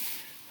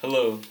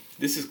Hello,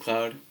 this is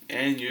Cloud,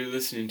 and you're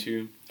listening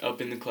to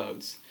Up in the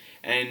Clouds.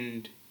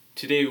 And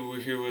today we're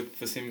here with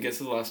the same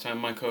guest as last time,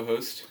 my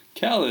co-host.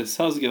 Callus,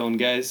 how's it going,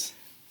 guys?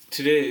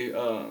 Today,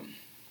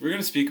 we're going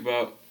to speak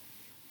about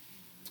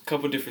a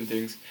couple different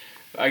things.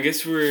 I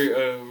guess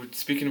we're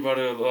speaking about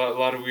a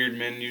lot of weird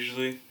men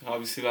usually.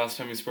 Obviously, last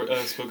time we spoke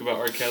about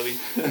R. Kelly.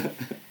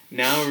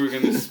 Now we're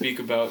going to speak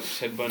about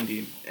Ted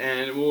Bundy.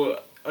 And,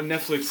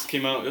 Netflix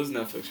came out. It was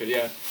Netflix, right?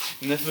 Yeah.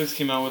 Netflix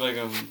came out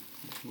with,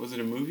 was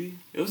it a movie?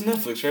 It was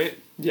Netflix, right?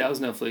 Yeah, it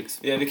was Netflix.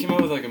 Yeah, they came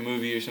out with, a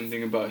movie or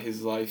something about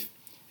his life.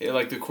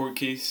 The court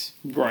case.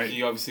 Right.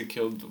 He obviously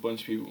killed a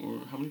bunch of people. Or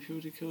how many people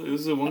did he kill? It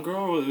was one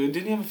girl? Or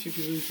didn't he have a few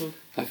people he killed?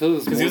 I feel it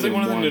was because he was,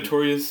 one of the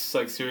notorious,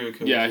 serial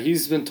killers. Yeah,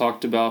 he's been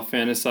talked about,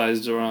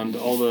 fantasized around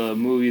all the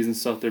movies and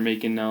stuff they're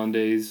making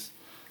nowadays.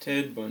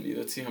 Ted Bundy.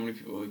 Let's see how many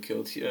people he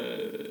killed. He's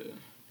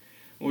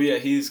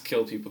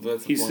killed people.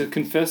 He's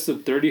confessed to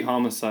 30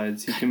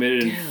 homicides he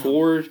committed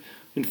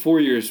in 4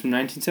 years, from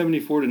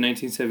 1974 to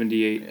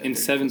 1978, in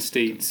 7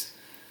 states.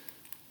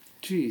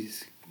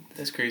 Jeez.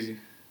 That's crazy.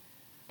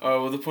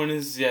 The point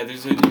is,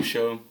 there's a new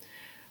show.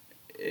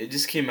 It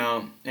just came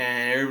out,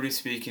 and everybody's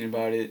speaking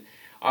about it.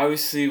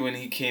 Obviously, when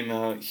he came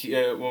out,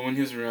 when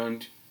he was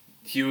around,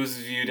 he was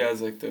viewed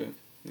as, the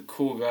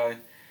cool guy.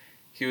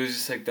 He was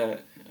just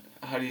that,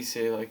 how do you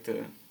say,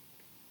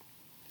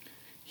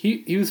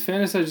 He was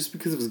fantasized just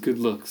because of his good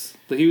looks.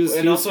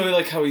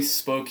 Also, how he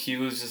spoke, he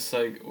was just,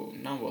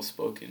 not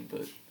well-spoken,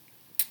 but...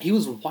 He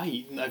was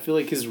white. I feel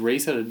like his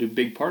race had a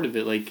big part of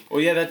it.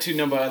 That too.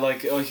 No, but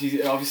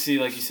he obviously,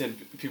 like you said,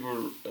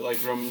 people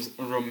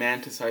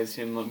romanticized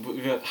him,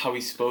 how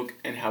he spoke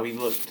and how he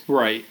looked.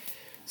 Right.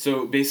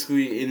 So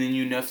basically, in the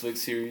new Netflix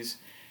series,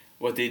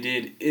 what they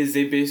did is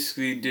they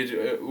basically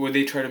did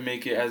they try to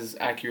make it as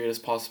accurate as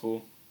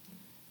possible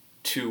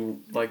to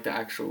the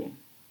actual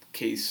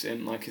case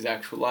and his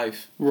actual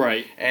life.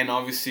 Right. And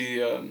obviously,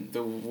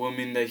 the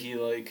woman that he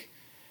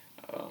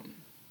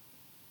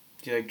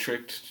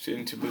tricked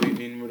into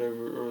believing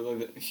whatever, or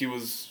that he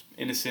was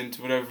innocent,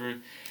 whatever.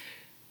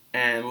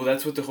 And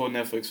that's what the whole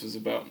Netflix was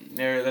about. And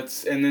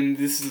then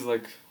this is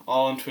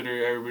all on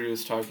Twitter. Everybody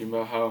was talking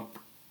about how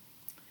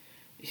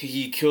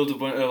he killed a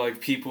bunch of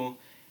people,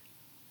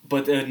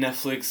 but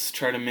Netflix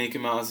tried to make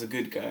him out as a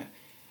good guy,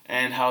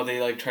 and how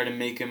they try to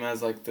make him as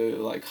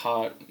the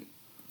hot,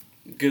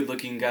 good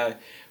looking guy.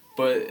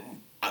 But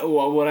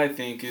what I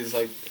think is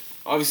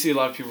obviously a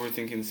lot of people were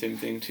thinking the same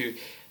thing too.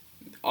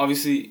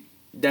 Obviously.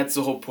 That's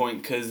the whole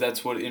point, because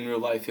that's what in real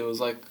life it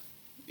was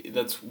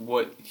that's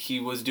what he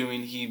was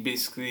doing. He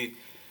basically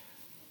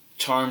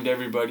charmed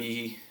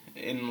everybody,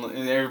 and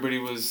everybody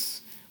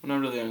was,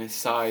 not really on his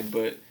side,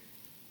 but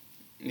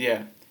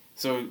yeah.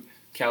 So,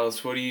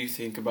 Callus, what do you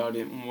think about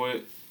it?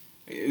 What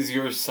is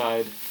your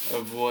side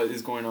of what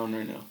is going on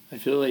right now? I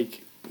feel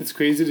like it's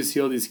crazy to see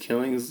all these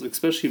killings,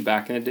 especially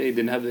back in the day. They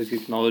didn't have the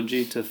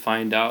technology to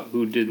find out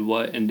who did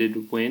what and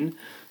did when.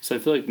 So I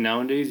feel like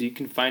nowadays you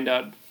can find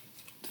out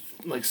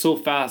so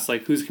fast,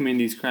 who's committing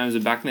these crimes.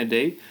 But back in the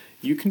day,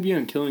 you can be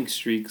on killing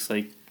streaks.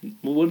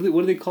 What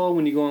do they call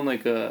when you go on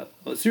a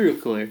serial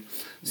killer? Yeah.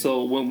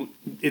 So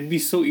it'd be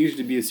so easy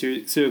to be a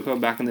serial killer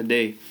back in the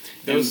day.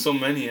 There was so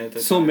many at that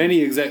time. So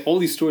many, all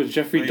these stories.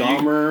 Jeffrey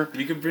Dahmer.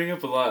 You could bring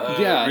up a lot.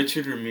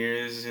 Richard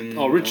Ramirez and.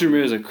 Oh, Richard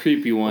Ramirez is a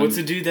creepy one. What's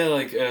the dude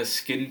that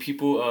skinned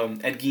people?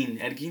 Ed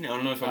Gein. Ed Gein. I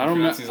don't know if I'm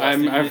pronouncing his last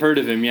name. I've heard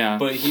of him. Yeah.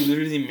 But he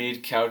literally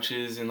made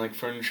couches and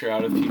furniture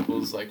out of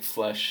people's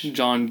flesh.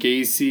 John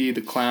Gacy,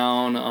 the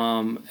clown.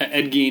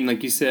 Ed Gein,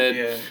 like you said.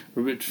 Yeah.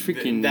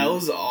 Freaking. That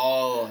was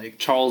all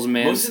Charles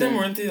Manson. Most of them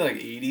weren't they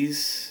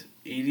 80s?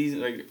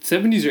 80s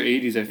 70s or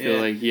 80s. I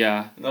feel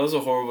yeah. That was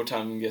a horrible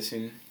time, I'm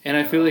guessing. And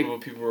I feel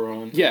what people were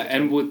on. Yeah,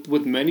 and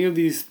with many of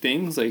these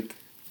things,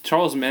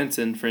 Charles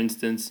Manson, for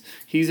instance,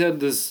 he's had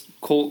this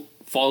cult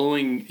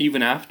following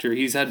even after.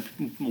 He's had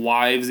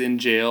wives in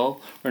jail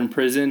or in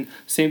prison.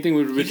 Same thing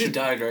with Richard. He just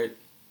died, right?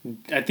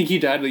 I think he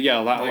died, but yeah,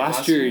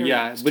 last year,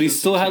 yeah. But he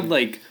still had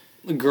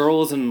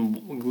girls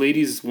and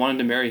ladies wanted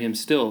to marry him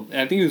still. And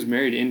I think he was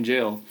married in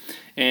jail.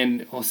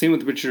 And same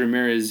with Richard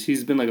Ramirez.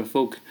 He's been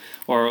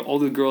or all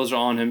the girls are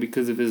on him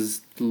because of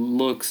his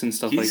looks and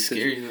stuff He's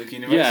scary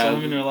looking. If I saw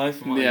him in real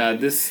life,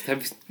 this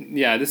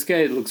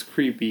guy looks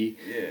creepy.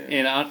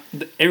 Yeah.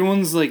 And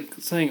everyone's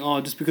saying,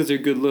 oh, just because they're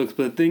good looks.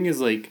 But the thing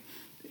is,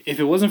 if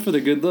it wasn't for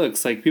the good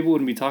looks, people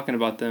wouldn't be talking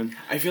about them.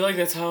 I feel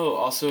that's how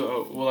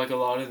also, a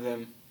lot of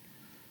them,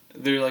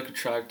 they're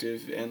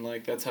attractive, and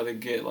that's how they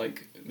get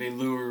they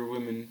lure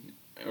women,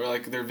 or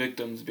their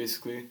victims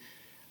basically.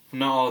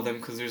 Not all of them,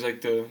 because there's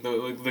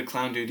the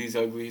clown dude. He's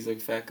ugly.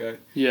 He's fat guy.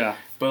 Yeah.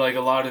 But a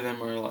lot of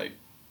them are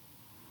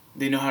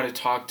they know how to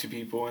talk to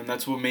people, and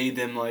that's what made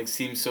them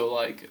seem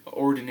so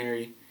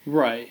ordinary.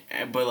 Right.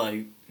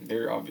 But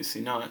they're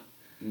obviously not.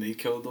 And they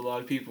killed a lot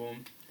of people.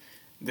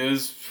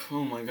 There's,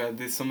 oh my god,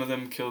 some of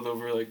them killed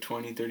over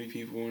 20, 30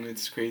 people, and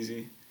it's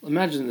crazy.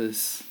 Imagine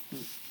this.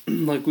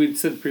 Like we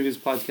said in the previous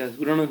podcast,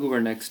 we don't know who we're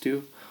next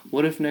to.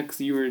 What if next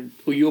you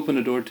open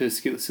a door to a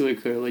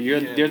serial killer? Like you're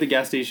at the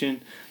gas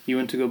station, you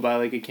went to go buy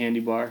like a candy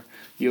bar,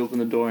 you open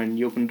the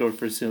door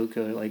for a serial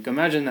killer. Like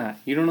imagine that.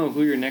 You don't know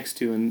who you're next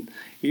to, and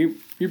you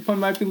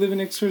might be living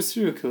next to a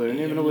serial killer and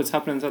you don't even know what's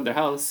happening inside their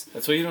house.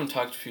 That's why you don't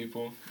talk to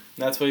people.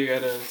 That's why you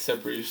gotta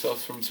separate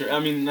yourself from certain. I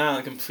mean, not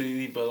like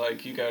completely, but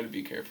like you gotta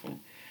be careful.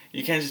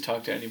 You can't just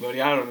talk to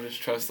anybody. I don't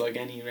just trust like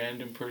any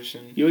random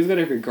person. You always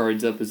gotta have your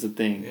guards up is the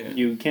thing. Yeah.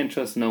 You can't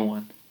trust no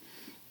one.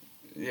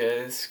 Yeah,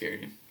 it's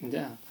scary.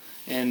 Yeah,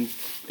 and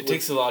it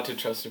takes a lot to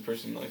trust a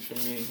person. Like for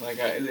me, like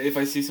if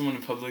I see someone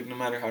in public, no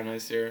matter how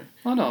nice they are,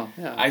 oh no,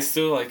 yeah, I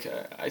still like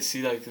I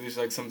see like there's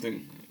like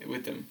something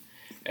with them.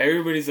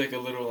 Everybody's like a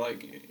little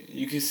like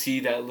you can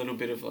see that little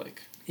bit of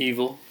like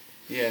evil.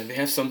 Yeah, they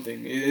have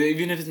something.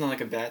 Even if it's not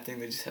like a bad thing,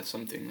 they just have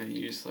something that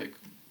you just like.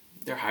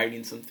 They're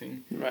hiding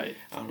something. Right.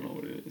 I don't know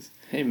what it is.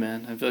 Hey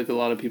man, I feel like a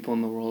lot of people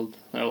in the world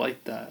are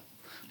like that.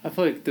 I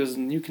feel like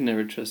you can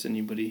never trust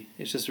anybody.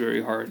 It's just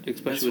very hard,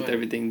 especially with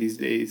everything these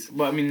days.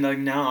 But I mean, like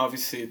now,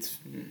 obviously, it's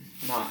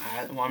not.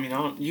 Well, I mean,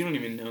 you don't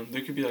even know.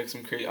 There could be like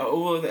some crazy.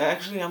 Oh well,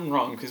 actually, I'm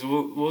wrong. Cause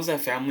what was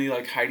that family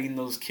like hiding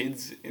those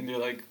kids in their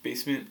like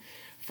basement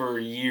for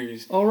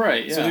years? Oh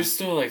right, yeah. So there's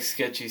still like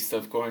sketchy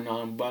stuff going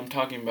on. But I'm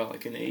talking about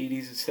like in the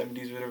 80s and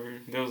 70s, whatever.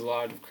 There was a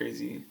lot of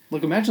crazy.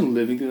 Look, imagine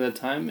living through that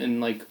time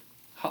and like.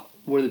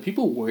 Were the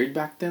people worried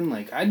back then?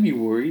 Like, I'd be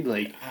worried.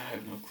 Like, I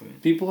have no clue.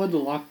 People had to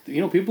lock.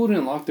 People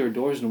didn't lock their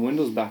doors and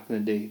windows back in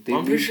the day.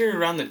 I'm pretty sure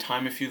around the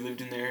time, if you lived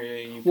in the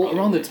area,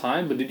 around the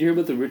time. But did you hear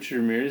about the Richard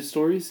Ramirez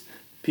stories?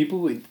 People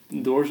with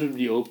doors would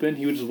be open.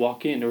 He would just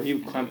walk in, or he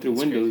would climb through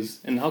windows. Crazy.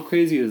 And how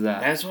crazy is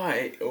that? That's why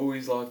I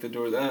always lock the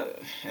door.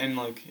 And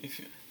like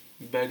if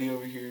Betty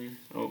over here.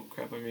 Oh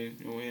crap! I mean,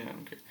 oh yeah, I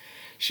don't care.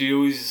 She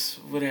always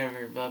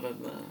whatever blah blah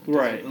blah.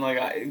 Right.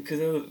 Like because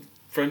the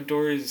front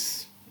door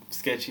is.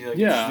 Sketchy, like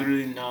it's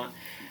literally not.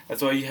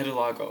 That's why you had to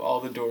lock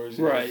all the doors.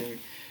 And everything.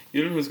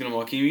 You don't know who's gonna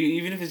walk in,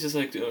 even if it's just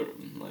like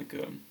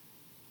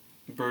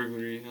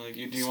burglary. Like,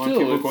 do you want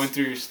people going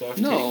through your stuff?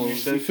 No, your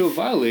stuff? You feel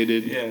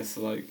violated. Yeah,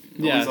 so like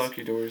always lock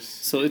your doors.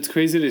 So it's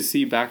crazy to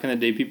see back in the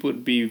day people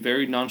would be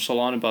very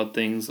nonchalant about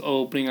things,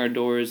 opening our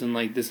doors and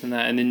like this and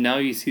that, and then now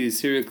you see the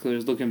serial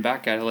killers looking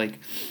back at it like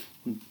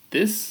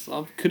this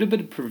could have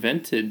been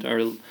prevented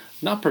or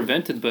not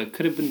prevented, but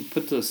could have been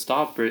put to a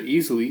stop very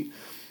easily.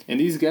 And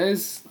these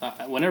guys,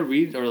 when I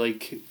read or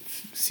like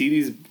see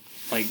these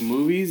like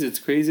movies, it's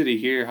crazy to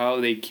hear how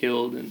they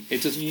killed, and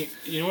it just. You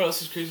know what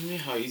else is crazy to me?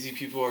 How easy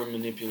people are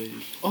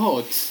manipulated.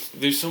 Oh,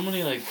 there's so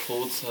many like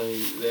cults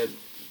like that.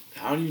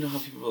 I don't even know how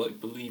people like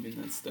believe in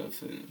that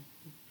stuff. And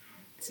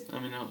I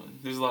mean,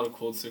 there's a lot of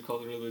cults. They're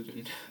called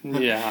religion.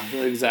 Yeah,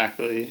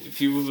 exactly.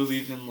 People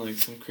believe in like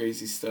some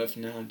crazy stuff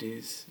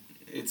nowadays.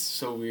 It's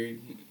so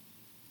weird.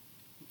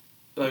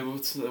 Like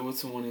what's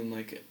the one in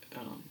like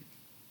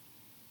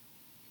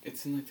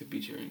it's in like the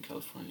beach area in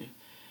California.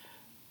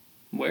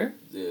 Where?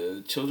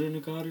 The Children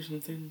of God or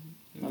something.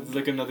 It's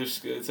like another.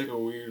 It's like a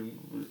weird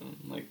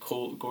like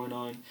cult going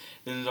on.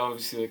 Then there's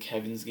obviously like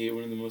Heaven's Gate,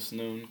 one of the most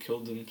known,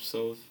 killed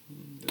himself.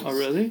 Oh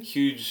really?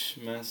 Huge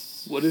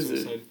mass. What is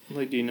it?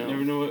 Like, do you know? You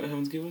never know what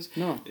Heaven's Gate was?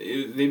 No.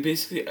 They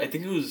basically, I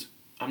think it was.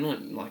 I'm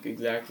not like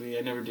exactly.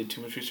 I never did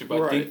too much research,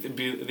 but I think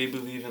they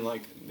believe in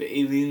like the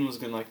alien was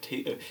gonna like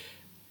take.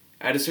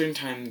 At a certain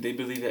time, they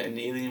believed that an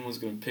alien was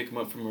going to pick them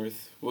up from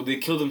Earth. Well, they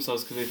killed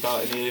themselves because they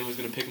thought an alien was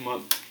going to pick them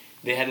up.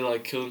 They had to,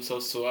 like, kill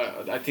themselves, so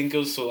I think it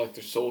was so, like,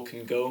 their soul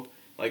can go,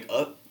 like,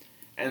 up.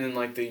 And then,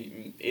 like,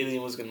 the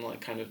alien was going to, like,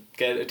 kind of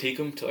take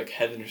them to, like,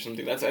 heaven or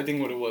something. That's, I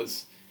think, what it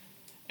was.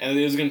 And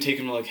it was going to take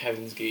them to, like,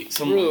 Heaven's Gate.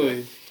 Something like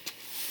that.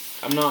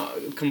 I'm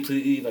not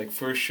completely, like,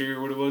 for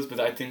sure what it was, but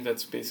I think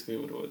that's basically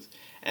what it was.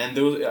 And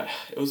there was,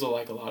 it was,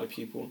 like, a lot of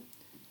people.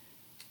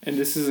 And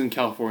this is in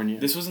California.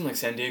 This was in like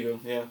San Diego,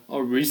 yeah. Oh,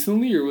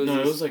 recently or was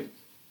it was like,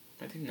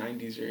 I think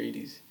 90s or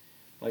 80s,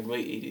 like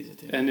late 80s, I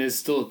think. And it's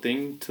still a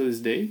thing to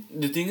this day.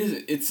 The thing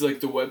is, it's like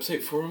the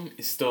website for them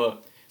is still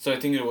up. So I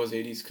think it was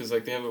 80s because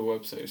like they have a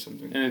website or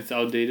something. And it's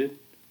outdated.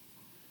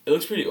 It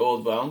looks pretty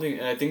old, but I don't think.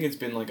 And I think it's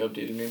been like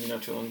updated, maybe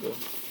not too long ago.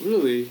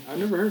 Really, I've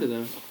never heard of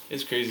them.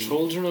 It's crazy.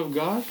 Children of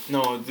God?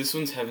 No, this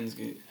one's Heaven's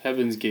Gate.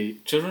 Heaven's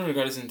Gate. Children of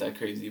God isn't that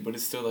crazy, but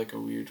it's still like a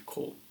weird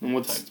cult. And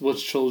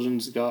what's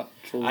Children's God?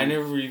 I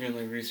never even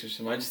like researched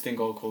them. I just think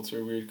all cults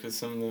are weird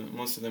because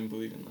most of them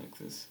believe in like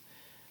this.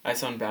 I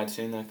sound bad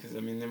saying that because I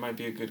mean there might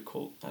be a good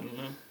cult. I don't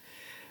know,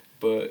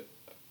 but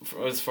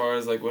as far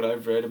as like what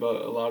I've read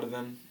about a lot of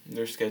them,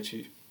 they're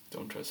sketchy.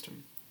 Don't trust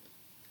them.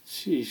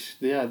 Sheesh.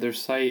 Yeah, their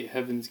site,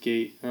 Heaven's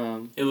Gate.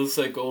 It looks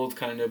like old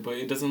kind of, but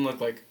it doesn't look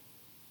like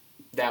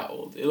that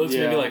old. It looks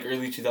maybe like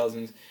early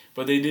 2000s,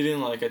 but they did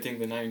in like I think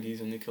the 90s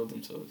when they killed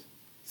themselves.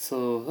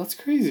 So that's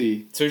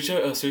crazy. Search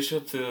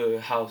up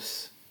the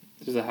house.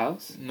 There's a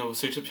house? No,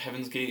 search up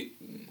Heaven's Gate.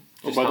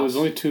 Oh, but there's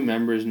only 2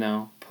 members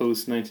now,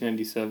 post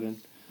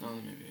 1997. Oh,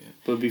 maybe, yeah.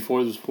 But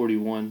before there's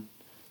 41.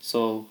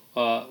 So,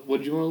 what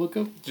did you want to look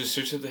up? Just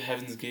search up the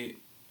Heaven's Gate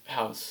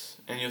house,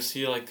 and you'll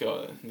see like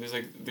there's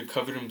like they're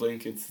covered in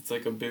blankets. It's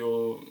like a big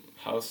old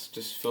house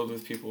just filled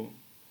with people,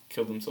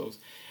 killed themselves,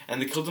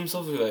 and they killed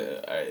themselves with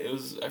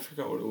I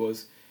forgot what it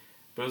was,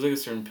 but it was like a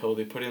certain pill.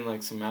 They put in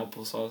like some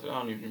applesauce. I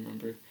don't even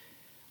remember.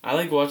 I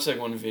like watched like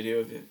one video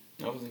of it.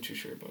 I wasn't too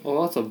sure about it.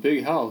 Oh, that's a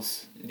big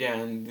house. Yeah,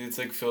 and it's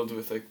like filled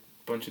with like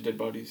a bunch of dead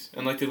bodies,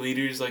 and like the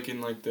leader's like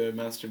in like the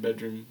master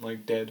bedroom,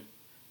 like dead.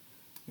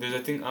 There's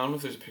I don't know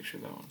if there's a picture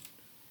of that one.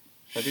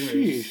 I think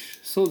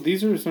Sheesh. So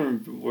these are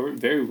some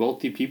very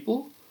wealthy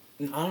people?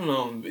 I don't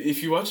know.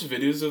 If you watch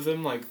videos of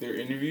them, like their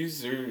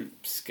interviews, they're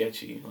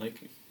sketchy.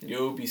 Like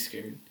you'll be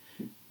scared.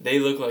 They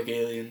look like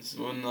aliens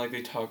when like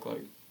they talk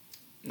like,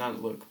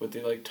 not look, but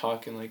they like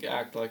talk and like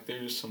act like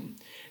they're just some.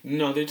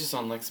 No, they're just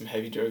on like some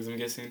heavy drugs. I'm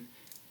guessing.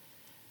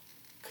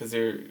 Cause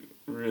they're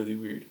really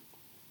weird.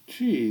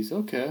 Jeez.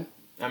 Okay.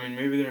 I mean,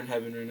 maybe they're in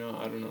heaven right now.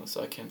 I don't know,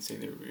 so I can't say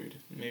they're weird.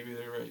 Maybe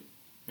they're right.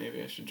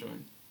 Maybe I should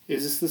join.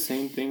 Is this the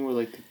same thing where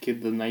like the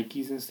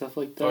Nikes and stuff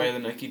like that? Oh yeah, the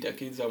Nike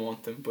Decades. I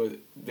want them, but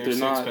they're so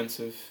not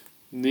expensive.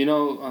 You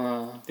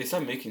know. They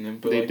stopped making them,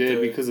 but they like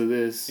did because of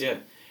this. Yeah,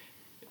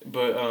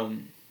 but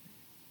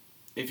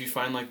if you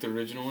find like the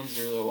original ones,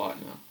 they're a lot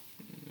now.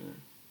 Yeah.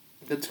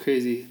 That's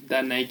crazy.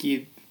 That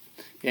Nike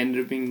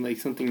ended up being like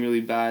something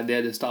really bad. They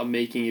had to stop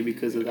making it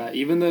because of that,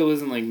 even though it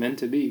wasn't like meant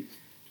to be.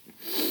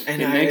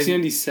 And in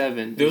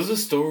 1997, there was a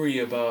story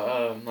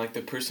about like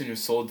the person who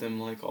sold them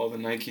like all the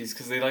Nikes,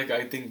 because they like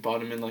I think bought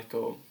them in like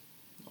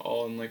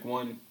all in like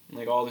one,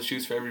 like all the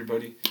shoes for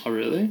everybody. Oh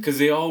really? Because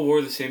they all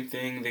wore the same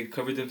thing. They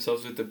covered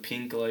themselves with the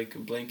pink like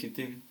blanket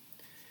thing.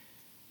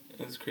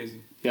 That's crazy.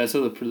 Yeah,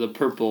 so the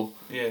purple.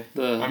 Yeah.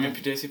 I mean,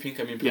 did I say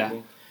pink? I mean purple.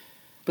 Yeah.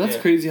 But that's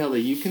crazy how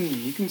like you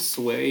can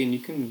sway and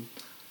you can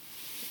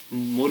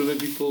motivate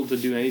people to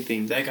do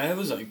anything. That guy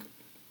was like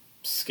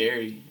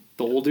scary.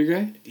 The older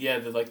guy? Yeah,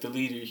 the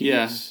leader. He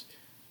was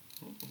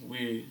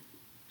weird.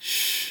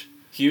 Shh.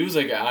 He was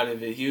like out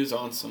of it. He was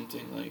on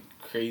something like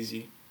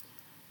crazy.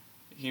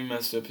 He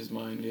messed up his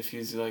mind if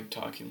he's like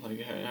talking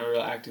like or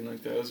acting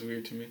like that. It was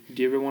weird to me.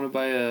 Do you ever want to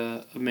buy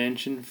a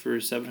mansion for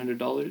 $700?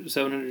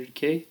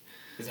 $700K?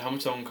 Is that how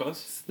much that one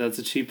costs? That's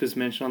the cheapest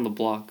mansion on the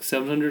block.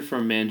 $700 for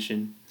a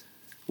mansion.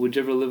 Would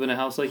you ever live in a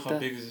house like that? How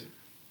big is it?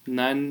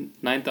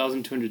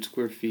 9,200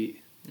 square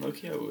feet.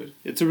 Okay, I would.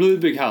 It's a really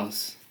big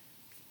house.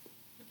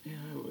 Yeah,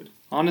 I would.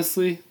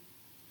 Honestly.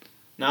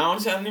 No,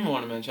 honestly, I don't even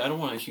want a mansion. I don't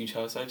want a huge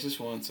house. I just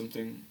want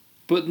something.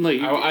 But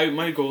like,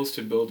 my goal is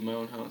to build my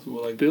own house.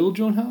 Well, like build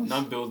your own house.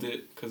 Not build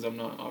it, because I'm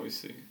not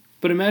obviously.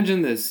 But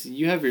imagine this: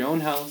 you have your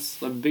own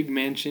house, a big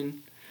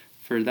mansion,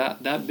 for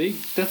that big.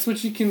 That's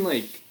what you can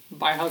like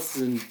buy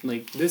houses in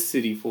like this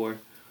city for,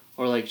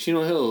 or like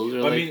Chino Hills.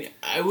 Or I mean,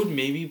 I would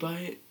maybe buy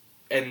it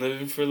and live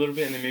in it for a little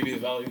bit, and then maybe the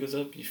value goes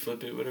up. You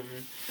flip it, whatever.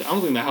 I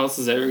don't think the house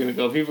is ever gonna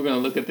go. People are gonna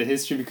look at the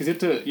history because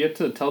you have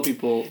to tell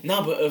people.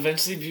 No, but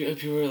eventually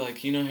people are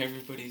like, you know,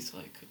 everybody's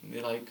like,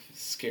 they like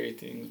scary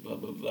things, blah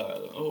blah blah.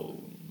 Oh,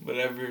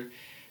 whatever,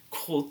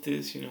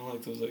 cultists, you know,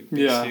 like those like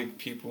basic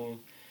people.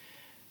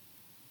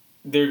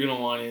 They're gonna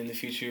want it in the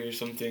future or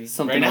something.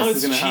 Right now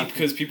it's cheap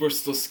because people are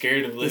still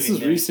scared of living there. This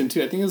is recent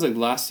too. I think it was like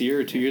last year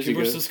or 2 years ago.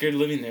 People are still scared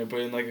of living there,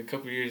 but in like a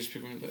couple of years,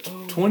 people are like,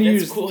 oh, 20 that's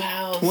years, a cool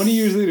house. 20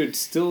 years later, it's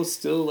still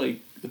like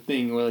the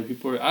thing where like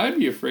people are. I'd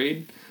be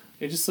afraid.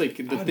 It's just like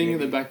the thing in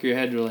the back of your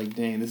head. You're like,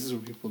 dang, this is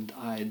where people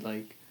died.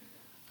 Like,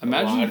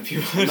 imagine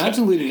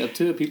leading up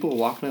to it. People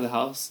walking to the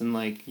house and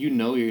like you're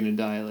gonna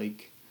die.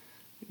 Like,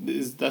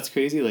 that's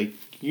crazy. Like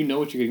you know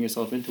what you're getting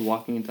yourself into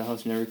walking into the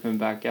house and never coming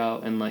back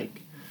out and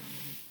like.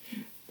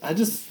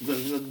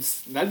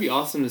 That'd be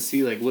awesome to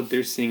see like what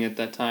they're seeing at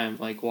that time,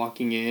 like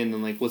walking in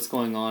and like what's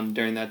going on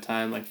during that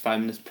time, like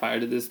 5 minutes prior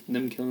to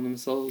them killing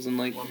themselves and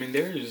like. Well, I mean,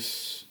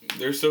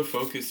 they're so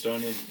focused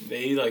on it.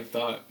 They like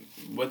thought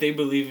what they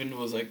believed in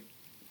was like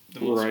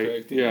the most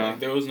correct thing. Yeah. Like,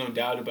 there was no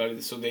doubt about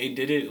it. So they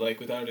did it like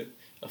without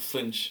a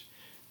flinch.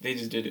 They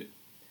just did it.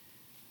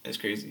 That's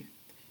crazy.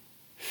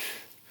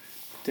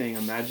 Dang!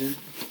 Imagine.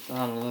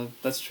 I don't know.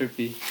 That's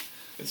trippy.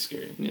 That's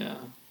scary. Yeah,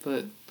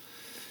 but.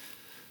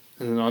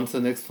 And then on to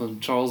the next one.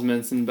 Charles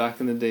Manson back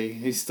in the day.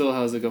 He still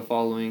has like a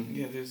following.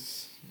 Yeah,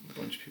 there's a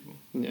bunch of people.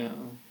 Yeah.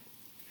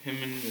 Him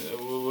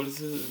and, what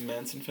is it,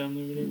 Manson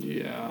family or whatever?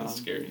 Yeah. That's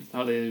scary.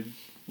 How they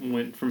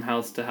went from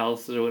house to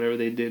house or whatever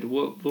they did.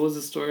 What was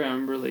the story? I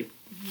remember like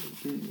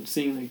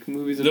seeing like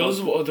movies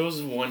about there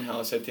was one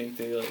house I think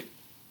they like,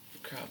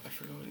 crap, I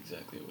forgot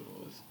exactly what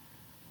it was.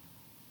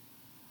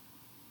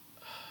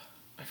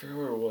 I forgot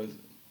where it was.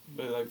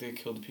 But, like, they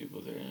killed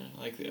people there.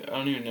 Like, I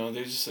don't even know.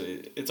 They just...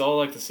 It's all,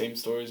 like, the same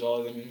stories. All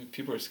of them.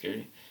 People are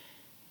scary.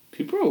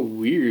 People are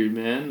weird,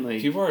 man. Like...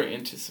 People are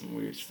into some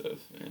weird stuff.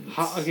 And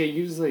okay,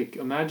 you just, like...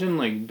 Imagine,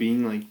 like,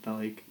 being, like, the,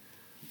 like...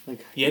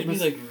 You had to be,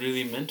 like,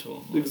 really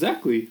mental.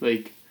 Exactly.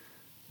 Like,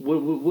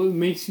 what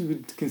makes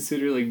you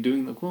consider, like,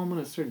 doing... Like, well, I'm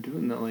gonna start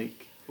doing that,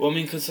 like... Well, I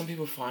mean, because some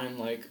people find,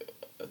 like,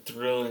 a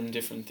thrill in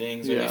different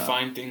things. Or they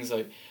find things,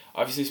 like...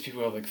 Obviously, these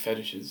people have, like,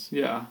 fetishes.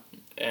 Yeah.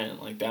 And,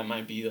 like, that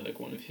might be, like,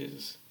 one of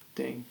his...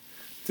 Dang.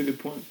 That's a good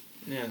point.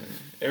 Yeah,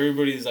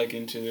 everybody's like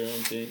into their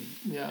own thing.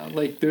 Yeah,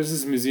 like there's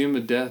this Museum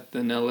of Death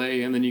in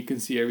L.A. and then you can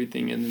see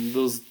everything, and then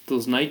those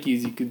Nikes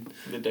you could.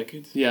 The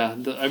decades. Yeah,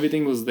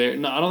 everything was there.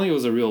 No, I don't think it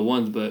was the real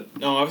ones, but.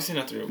 No, obviously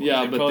not the real ones.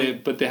 Yeah,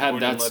 but they had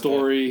that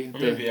story. Or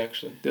maybe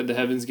actually. They had the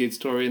Heaven's Gate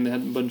story, and they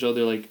had a bunch of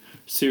other like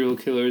serial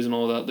killers and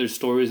all that. There's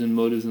stories and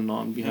motives and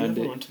on behind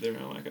it. I never went to there.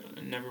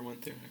 I never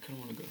went there. I kind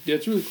of want to go. Yeah,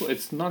 it's really cool.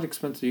 It's not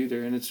expensive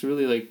either, and it's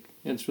really like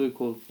it's really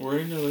cool. Where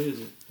in LA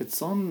is it?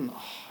 It's on.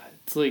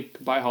 It's like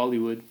by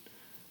Hollywood.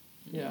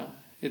 Yeah,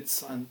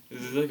 it's on.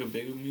 Is it like a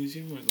big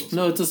museum or is it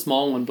No, it's a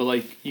small one, but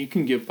like you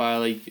can get by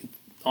like.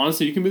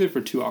 Honestly, you can be there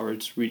for 2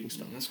 hours reading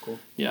stuff. That's cool.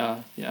 Yeah.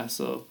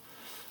 So,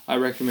 I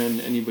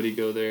recommend anybody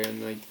go there,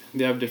 and like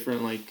they have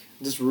different like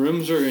just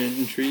rooms are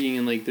intriguing,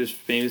 and like there's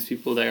famous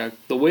people that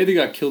got the way they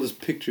got killed is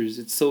pictures.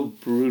 It's so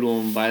brutal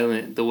and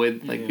violent the way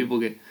like people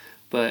get.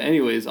 But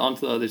anyways, on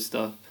to the other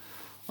stuff.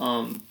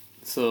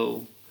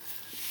 So.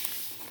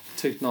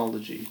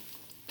 Technology.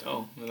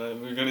 Oh,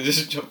 we're gonna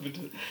just jump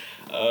into.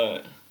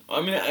 I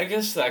mean, I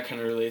guess that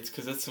kind of relates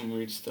because that's some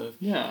weird stuff.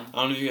 Yeah.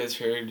 I don't know if you guys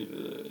heard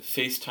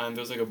FaceTime.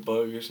 There was like a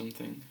bug or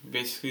something.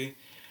 Basically,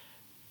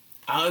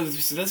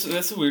 so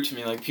that's so weird to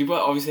me. Like people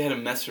obviously had to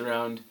mess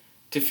around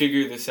to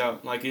figure this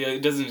out. Like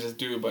it doesn't just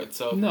do it by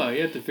itself. No,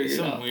 you have to figure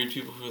it out. Some weird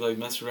people who like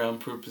mess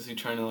around purposely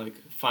trying to like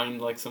find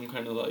like some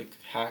kind of like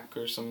hack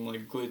or some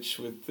like glitch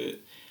with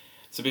it.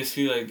 So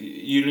basically, like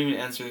you don't even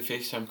answer the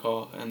FaceTime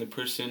call, and the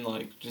person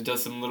like just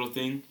does some little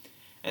thing.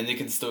 And they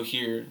can still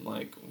hear,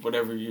 like,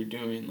 whatever you're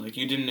doing. Like,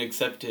 you didn't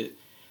accept it,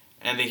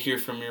 and they hear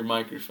from your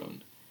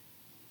microphone.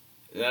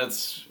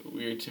 That's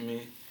weird to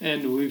me.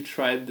 And we've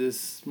tried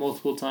this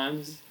multiple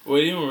times. Well,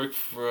 it didn't work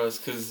for us,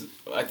 because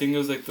I think it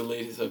was, like, the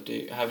latest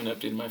update. I haven't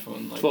updated my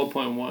phone, like...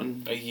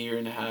 12.1. A year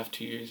and a half,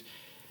 2 years.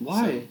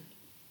 Why?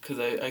 Because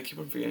I keep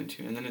on forgetting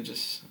to, and then it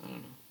just... I don't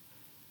know.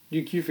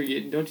 You keep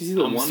forgetting. Don't you see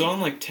the one... I'm still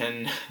on, like,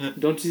 10.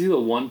 Don't you see the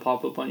one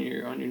pop-up on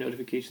your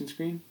notification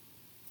screen?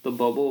 The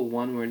bubble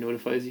one where it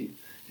notifies you?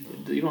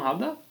 No. You don't have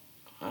that?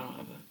 I don't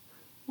have that.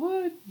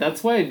 What?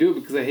 That's why I do it,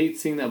 because I hate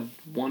seeing that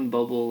one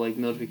bubble like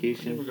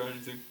notification. I never got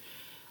anything.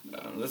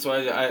 That's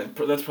why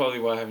that's probably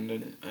why I haven't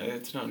done it.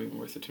 It's not even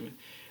worth it to me.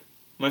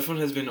 My phone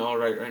has been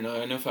alright right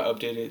now. I know if I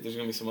update it, there's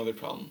gonna be some other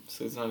problem,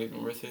 so it's not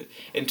even worth it.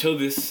 Until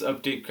this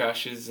update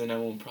crashes, then I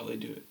won't probably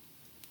do it.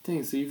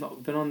 Dang, so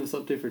you've been on this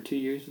update for 2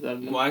 years without...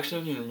 Well,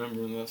 actually, I don't even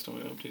remember when the last time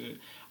I updated it.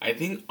 I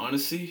think,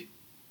 honestly,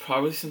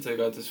 probably since I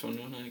got this phone.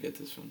 When did I get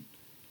this phone?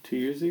 2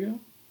 years ago?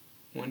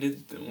 When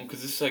did...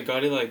 Because this, I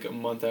got it like a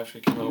month after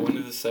it came out. When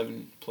did the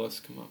 7 Plus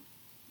come out?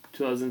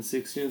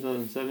 2016,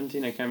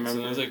 2017, I can't remember.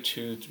 So it was like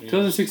 2, 3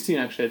 2016,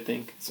 actually, I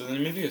think. So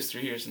then maybe it was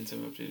 3 years since I've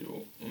updated.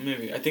 Well,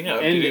 maybe. I think I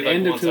updated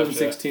end once of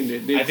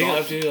 2016. I think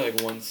I updated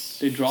like once.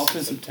 They dropped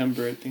in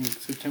September, I think.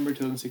 September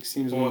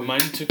 2016 is when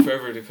mine took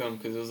forever to come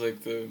because it was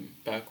like the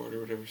back order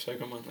or whatever. So I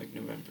got mine like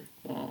November.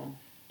 Oh.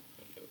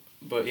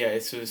 But yeah,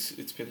 it's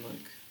been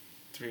like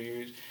 3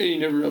 years. And you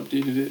never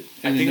updated it?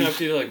 I think I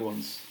updated like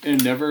once. And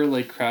it never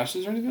like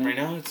crashes or anything? Right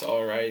now it's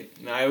alright.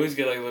 I always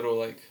get like little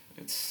like,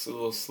 it's a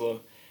little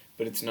slow.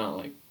 But it's not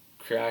like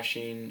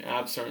crashing.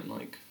 Apps aren't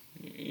like,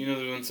 you know,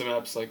 when some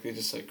apps like they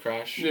just like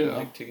crash and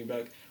like take you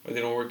back or they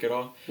don't work at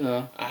all.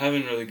 Yeah. I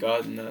haven't really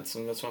gotten that,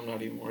 so that's why I'm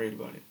not even worried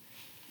about it.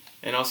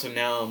 And also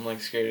now I'm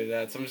like scared of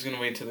that, so I'm just gonna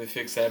wait till they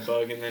fix that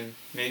bug and then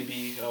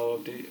maybe I'll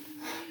update it.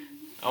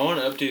 I want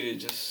to update it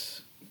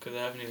just because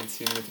I haven't even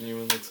seen what the new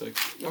one looks like.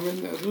 I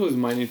mean, there's always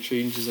minor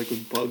changes like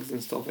with bugs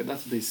and stuff. Like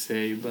that's what they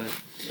say, but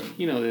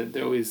you know,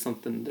 they're always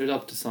something. They're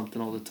up to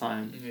something all the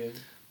time. Yeah.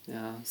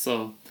 Yeah.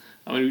 So,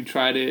 I mean, we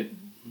tried it.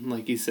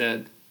 Like he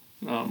said,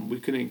 we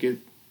couldn't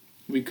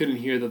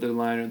hear the other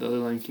line, or the other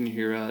line can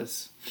hear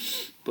us.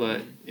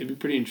 But it'd be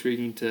pretty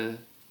intriguing to.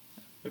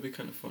 It'd be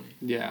kind of funny.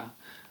 Yeah,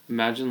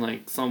 imagine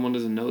like someone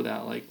doesn't know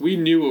that. Like we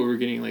knew what we were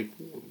getting, like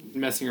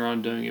messing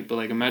around doing it. But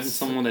like imagine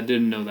someone that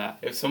didn't know that.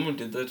 If someone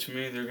did that to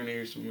me, they're gonna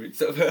hear some weird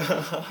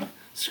stuff.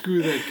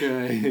 Screw that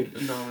guy.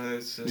 No,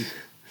 it's just.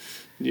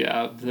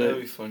 Yeah,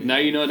 that'd be funny. Now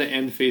you know how to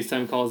end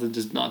FaceTime calls and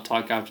just not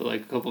talk after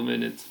like a couple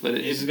minutes.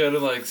 But you just gotta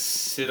like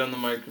sit on the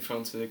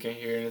microphone so they can't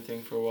hear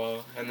anything for a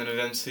while, and then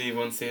eventually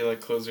once they like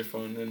close their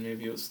phone, then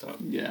maybe it'll stop.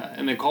 Yeah,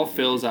 and the call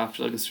fails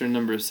after like a certain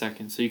number of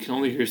seconds, so you can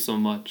only hear so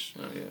much.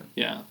 Oh yeah.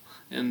 Yeah,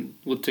 and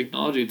with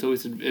technology, it's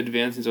always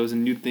advancing. It's always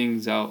new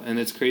things out, and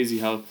it's crazy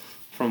how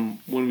from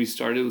when we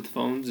started with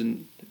phones,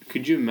 and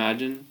could you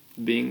imagine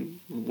being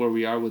where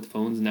we are with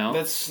phones now?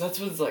 That's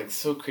what's like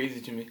so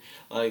crazy to me.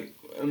 Like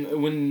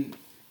when.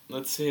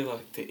 Let's say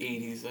like the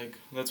 80s, like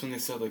that's when they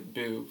said like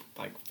big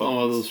like phones.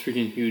 Oh, those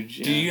freaking huge.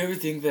 Yeah. Do you ever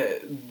think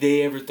that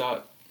they ever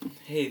thought,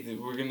 hey,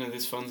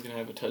 this phone's gonna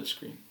have a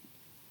touchscreen?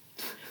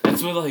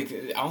 That's what like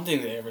I don't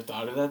think they ever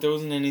thought of that. There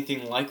wasn't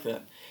anything like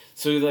that.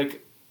 So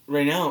like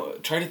right now,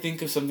 try to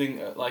think of something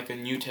like a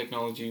new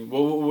technology.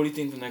 What do you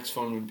think the next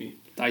phone would be?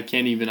 I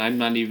can't even. I'm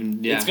not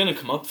even. Yeah. It's gonna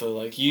come up though.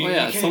 Like you. Oh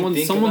yeah, you can't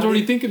someone's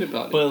already thinking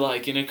about it. But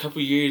like in a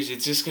couple years,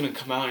 it's just gonna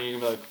come out and you're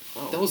gonna be like,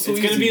 oh, that was so it's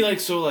easy. Gonna be like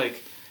so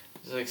like.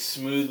 Like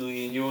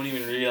smoothly and you won't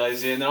even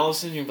realize it, and then all of a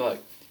sudden you'll be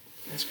like,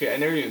 That's great. I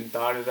never even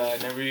thought of that.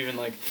 I never even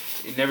like,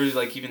 it never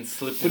like even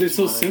slipped. But it's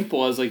so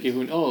simple as like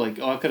even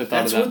I could have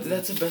thought of that.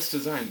 That's the best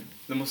design.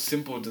 The most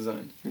simple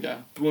design. Yeah.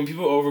 But when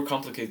people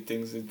overcomplicate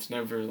things, it's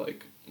never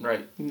like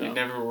right. No. It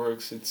never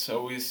works. It's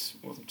always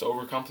it's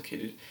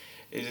overcomplicated.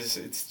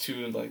 It's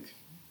too like,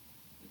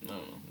 I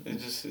don't know.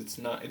 It's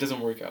not. It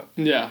doesn't work out.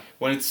 Yeah.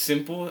 When it's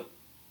simple,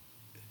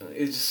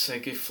 it's just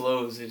like it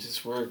flows. It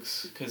just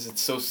works because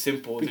it's so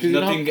simple. Because There's you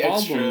don't nothing have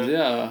extra. problems,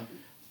 yeah.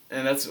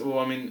 And that's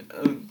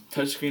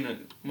touchscreen.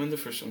 When did the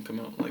first one come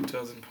out? Like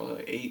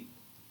 2008.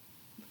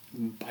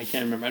 I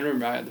can't remember. I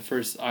remember I had the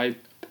first I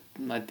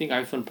think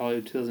iPhone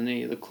probably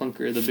 2008. The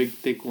clunker, the big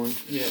thick one.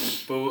 Yeah,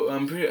 but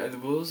I'm pretty.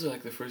 What was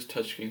like the first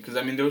touchscreen? Because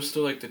I mean, there was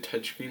still like the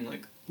touchscreen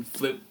like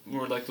flip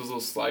or like those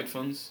little slide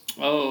phones.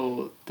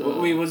 Oh.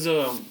 Wait, what's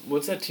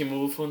that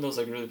T-Mobile phone that was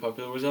like really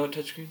popular? Was that a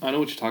touchscreen? I know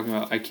what you're talking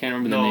about. I can't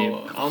remember the name.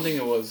 No, I don't think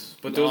it was.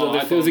 But there was No, other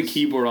I think there was a phones.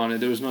 keyboard on it.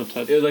 There was no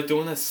touch. It was like the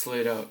one that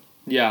slid out.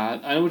 Yeah,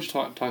 I know what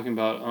you're talking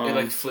about. It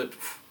like flipped.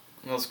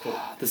 That was cool.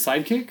 The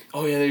Sidekick?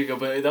 Oh yeah, there you go.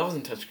 But that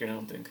wasn't touchscreen, I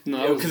don't think.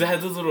 No, because it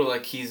had those little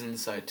like keys on the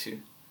side too.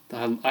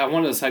 I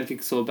wanted a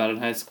Sidekick so bad in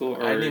high school.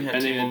 I didn't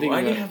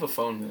have a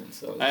phone then,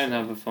 so. I didn't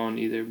have a phone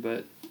either,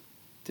 but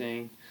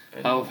dang,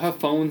 how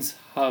phones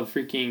have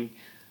freaking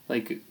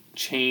like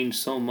changed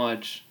so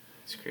much.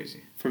 It's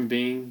crazy. From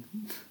being,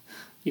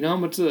 you know how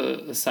much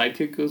a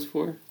Sidekick goes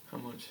for? How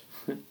much?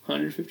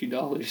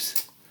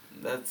 $150.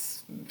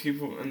 That's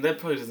people, and that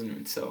probably doesn't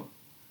even sell.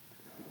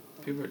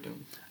 People are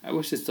dumb. I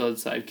wish they still had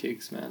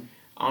Sidekicks, man.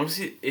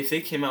 Honestly, if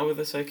they came out with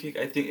a Sidekick,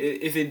 I think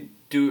if they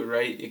do it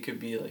right, it could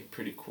be like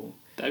pretty cool.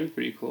 That'd be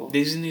pretty cool.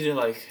 They just need to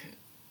like,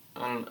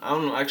 I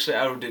don't know. Actually,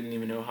 I didn't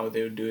even know how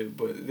they would do it,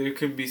 but there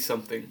could be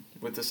something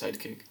with the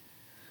Sidekick,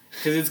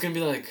 because it's gonna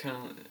be like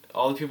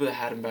all the people that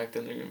had them back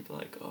then. They're gonna be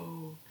like,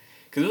 oh,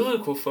 because it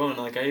was a cool phone.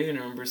 Like I even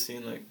remember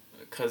seeing like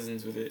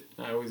cousins with it.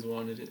 I always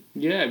wanted it.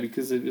 Yeah,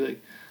 because it'd be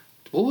like,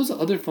 what was the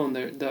other phone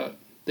there? The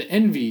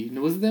Envy.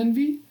 Was it the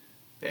Envy?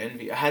 The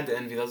Envy. I had the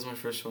Envy. That was my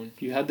first one.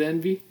 You had the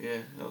Envy? Yeah,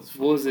 that was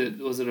fun. What was it?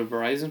 Was it a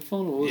Verizon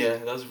phone? What was yeah,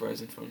 it? That was a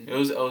Verizon phone. It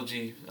was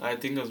LG. I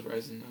think it was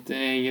Verizon though.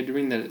 Dang, you had to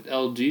bring that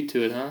LG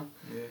to it, huh?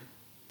 Yeah.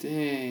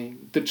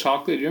 Dang. The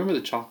chocolate. Do you remember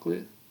the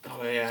chocolate?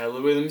 Oh yeah.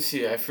 Wait, let me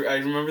see. I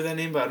remember that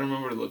name, but I don't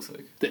remember what it looks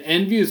like. The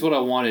Envy is what I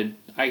wanted.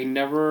 I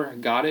never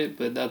got it,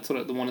 but that's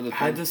what one of the. I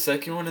had the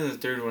second one and the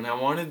third one. I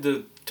wanted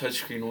the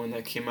touchscreen one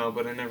that came out,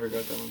 but I never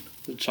got that one.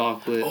 The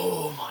chocolate.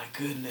 Oh my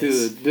goodness.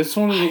 Dude, this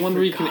one is the one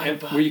where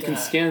you can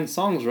scan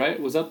songs, right?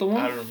 Was that the one?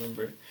 I don't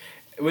remember.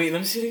 Wait, let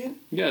me see it again.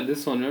 Yeah,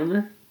 this one.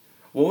 Remember?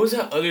 What was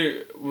that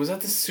other? Was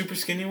that the super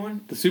skinny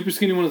one? The super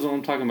skinny one is the one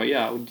I'm talking about.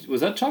 Yeah,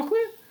 was that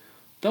chocolate?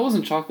 That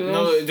wasn't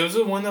chocolate. There was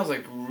the one that was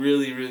like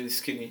really really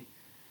skinny,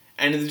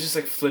 and it just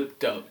like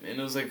flipped up, and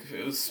it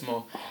was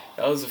small.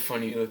 That was a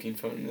funny looking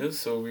phone. It was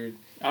so weird.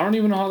 I don't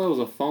even know how that was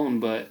a phone,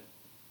 but.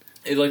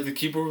 It like the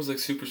keyboard was like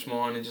super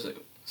small, and it just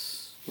like.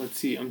 Let's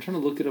see. I'm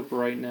trying to look it up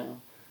right now.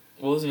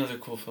 What was another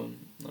cool phone?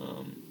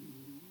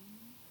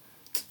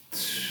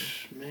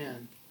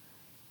 Man.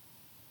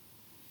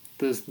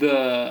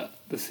 The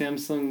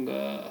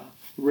Samsung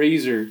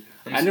Razr.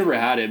 I never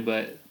had it,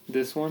 but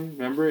this one,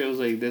 remember? It was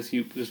like this.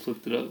 You just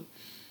flipped it up.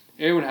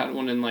 Everyone had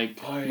one in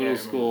like middle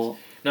school.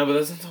 No, but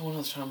that's not the one I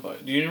was talking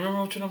about. Do you remember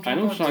what I'm talking about? I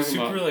know what you're talking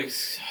about. Like,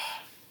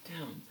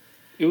 damn.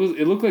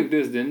 It looked like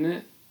this, didn't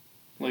it?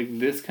 Like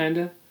this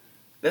kinda.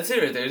 That's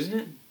it right there, isn't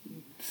it?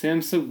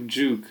 Samsung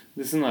Juke.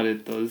 This is not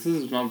it though. This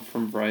is not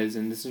from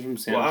Verizon. This is from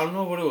Samsung. Well, I don't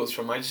know what it was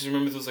from. I just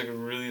remember it was like a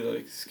really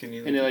like skinny.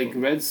 And it like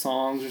read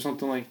songs or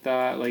something like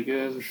that. Like it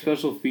has a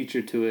special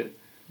feature to it.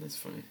 That's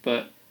funny.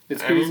 But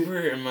it's crazy. I remember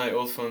in my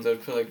old phones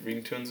I'd put like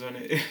ringtones on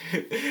it.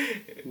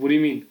 What do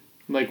you mean?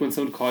 Like when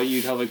someone would call you,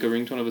 you'd have like a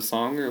ringtone of a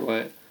song or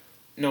what?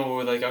 No,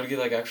 like I would get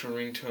like actual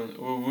ringtone.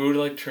 We would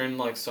like turn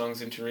like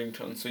songs into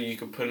ringtones so you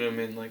could put them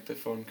in like the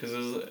phone because it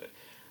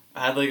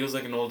was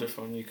like an older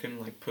phone. You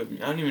couldn't like put.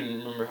 I don't even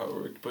remember how it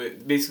worked,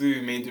 but basically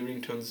we made the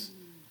ringtones.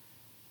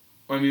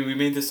 I mean, we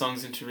made the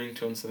songs into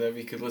ringtones so that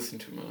we could listen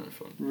to them on our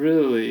phone.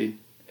 Really?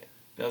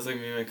 That was like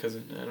me and my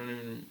cousin.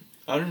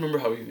 I don't remember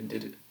how we even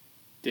did it.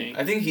 Dang.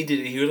 I think he did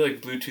it. He would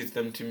like Bluetooth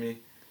them to me.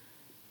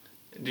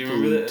 Do you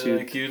remember that?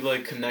 Like he would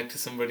like connect to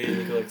somebody and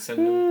you could like send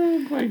them. Oh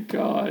my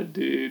god,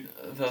 dude.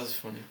 That was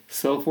funny.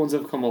 Cell phones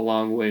have come a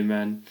long way,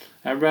 man.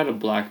 I remember I had a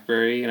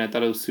BlackBerry and I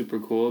thought it was super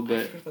cool, but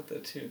I forgot about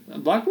that too.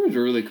 Blackberries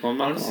were really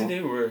cool. Honestly, they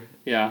were.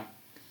 Yeah.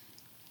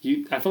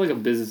 I feel like a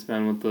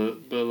businessman with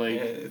but like.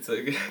 Yeah, it's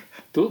like.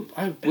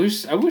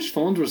 I wish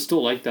phones were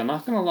still like that.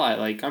 Not gonna lie,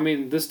 like I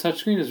mean, this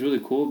touchscreen is really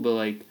cool, but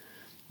like,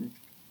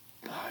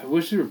 I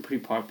wish they were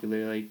pretty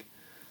popular. Like,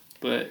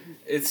 but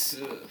it's.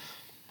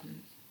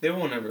 They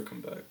won't ever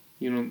come back.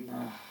 You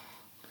know,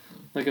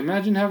 like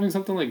imagine having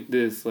something like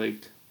this,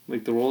 like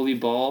the rolly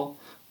ball,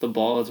 the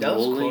ball that's that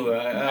rolling. Was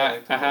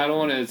cool, I had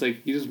one, and it's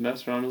like you just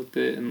mess around with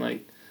it, and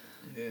like.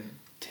 Yeah.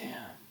 Damn.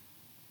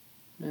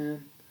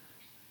 Man.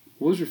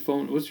 What's your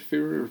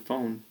favorite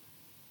phone?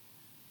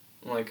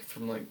 Like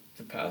from like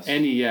the past.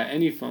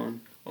 Any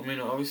phone. I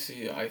mean,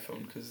 obviously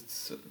iPhone because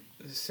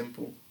it's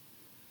simple.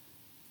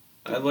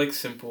 I like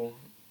simple.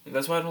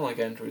 That's why I don't like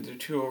Android. They're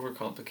too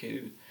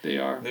overcomplicated. They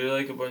are. They're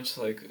like a bunch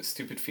of like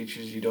stupid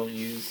features you don't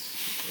use,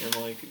 and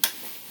like,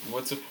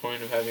 what's the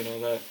point of having all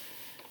that?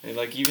 And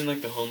like even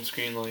like the home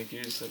screen, like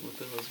you're just like, what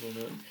the hell's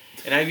going on?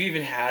 And I've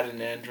even had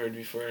an Android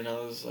before, and I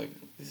was like,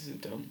 this is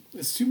dumb.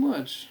 It's too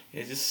much.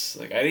 It just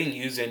like I didn't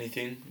use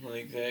anything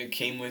like that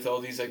came with all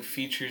these like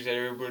features that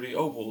everybody.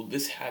 Oh well,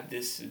 this had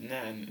this and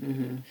that.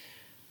 And,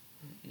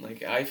 like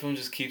iPhone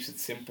just keeps it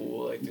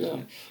simple. Like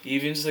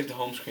even just like the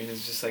home screen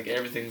is just like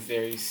everything's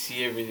there. You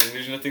see everything.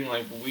 There's nothing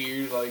like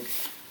weird like.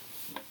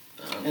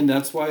 And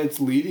that's why it's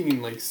leading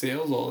in like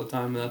sales all the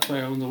time. And that's why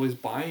everyone's always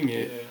buying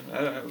it.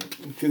 Yeah,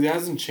 because it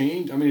hasn't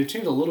changed. I mean, it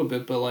changed a little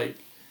bit, but like,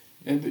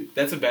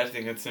 that's a bad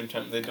thing. At the same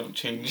time, they don't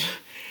change.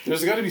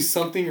 There's got to be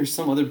something or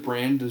some other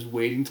brand that's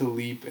waiting to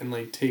leap and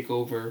like take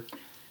over.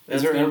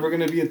 Is there ever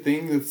gonna be a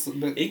thing that's?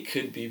 It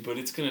could be, but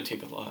it's gonna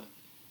take a lot.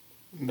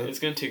 It's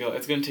gonna take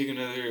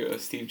another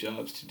Steve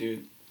Jobs to do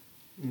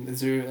it.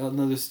 Is there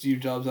another Steve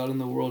Jobs out in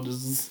the world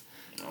just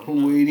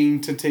waiting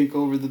to take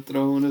over the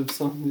throne of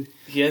something?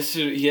 He has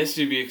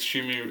to be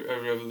extremely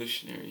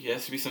revolutionary. He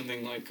has to be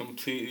something like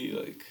completely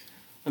like.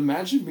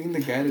 Imagine being the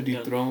guy to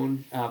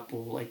dethrone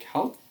Apple. Like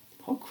how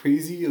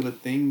crazy of a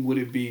thing would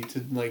it be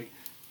to like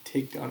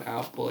take down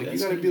Apple? Like you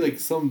gotta be like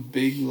some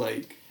big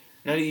like.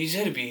 No, you just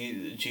had to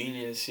be a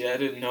genius. You had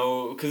to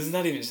know, because it's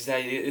not even just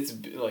that. It's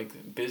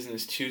like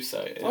business too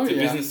side. It's a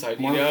business side.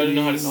 You gotta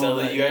know how to sell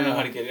it. You gotta know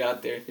how to get it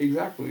out there.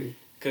 Exactly.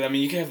 Because I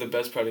mean, you can have the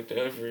best product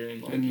ever,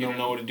 and like you don't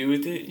know what to do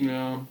with it.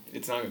 No.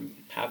 It's not gonna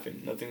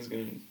happen. Nothing's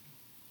gonna.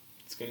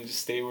 It's gonna just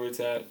stay where it's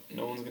at.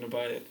 No one's gonna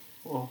buy it.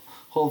 Well,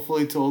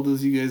 hopefully, to all those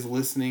of you guys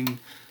listening,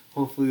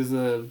 hopefully there's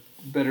a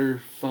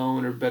better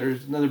phone or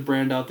another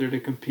brand out there to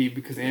compete,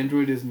 because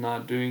Android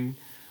not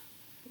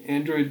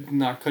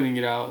cutting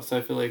it out, so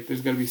I feel like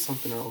there's got to be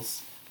something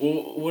else.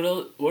 Well,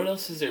 what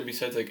else is there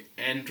besides like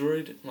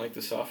Android, like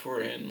the software,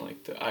 and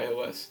like the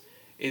iOS?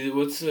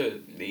 What's the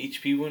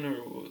HP one, or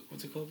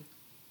what's it called?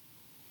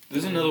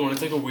 There's another one.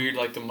 It's like a weird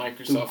like the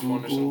Microsoft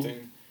one or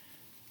something.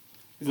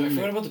 I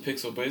forgot about the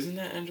Pixel, but isn't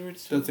that Android?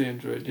 That's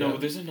Android. Yeah. No,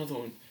 there's another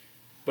one,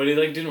 but it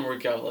like didn't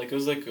work out. Like it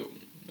was like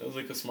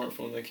a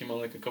smartphone that came out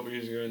like a couple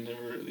years ago and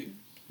never really.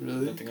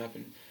 Nothing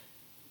happened.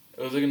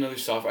 It was like another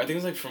software. I think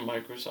it was like from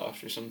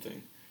Microsoft or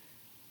something.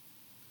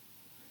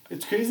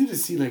 It's crazy to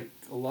see like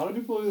a lot of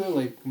people there,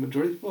 like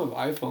majority of people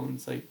have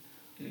iPhones, like.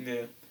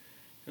 Yeah,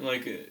 and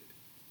like.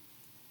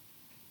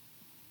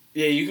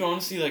 Yeah, you can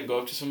honestly like go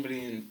up to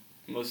somebody and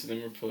most of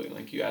them are probably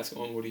like you ask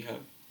them, "Oh, what do you have?"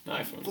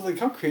 An iPhone. But like,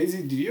 how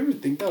crazy? Do you ever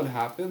think that would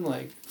happen?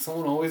 Like,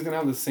 someone always gonna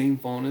have the same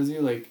phone as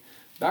you? Like,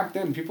 back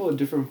then, people had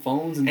different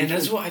phones and.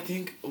 That's what I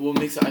think. What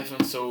makes the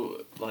iPhone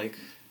so like.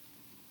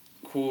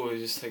 Cool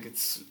is just like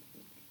it's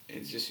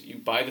just you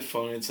buy the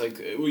phone. It's like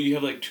you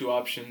have like two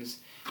options.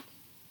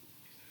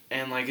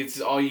 And like it's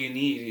all you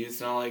need.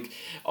 It's not like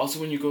also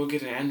when you go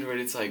get an Android,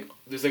 it's like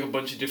there's like a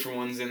bunch of different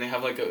ones and they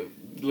have like a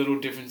little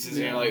differences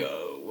and you're like,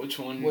 oh, which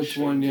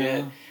one?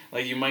 Get?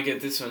 Like you might get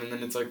this one and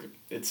then it's like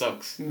it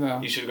sucks. No.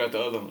 You should have got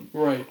the other one.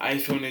 Right.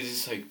 iPhone is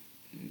just like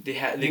they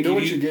you know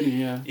what you're getting,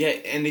 yeah. Yeah,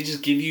 and they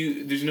just give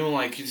you. There's no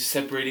like you just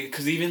separating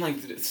because even like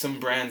some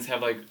brands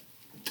have like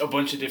a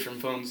bunch of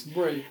different phones.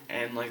 Right.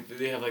 And like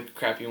they have like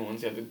crappy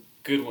ones. They have the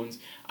good ones.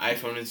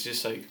 iPhone is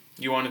just like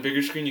you want a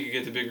bigger screen, you can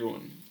get the bigger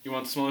one. You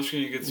want the smaller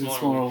screen, you get the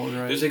smaller one.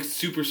 Right. There's like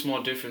super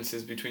small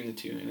differences between the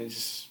two, and it's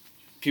just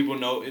people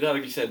know.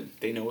 Like you said,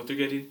 they know what they're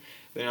getting.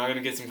 They're not gonna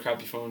get some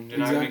crappy phone. They're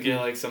not gonna get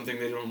like something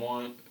they don't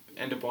want.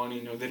 End up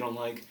wanting, they don't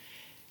like.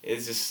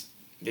 It's just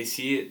they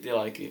see it, they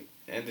like it,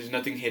 and there's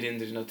nothing hidden.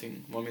 There's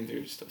nothing. Well, I mean,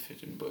 there's stuff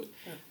hidden, but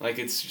like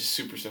it's just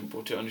super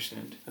simple to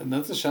understand. And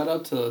that's a shout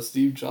out to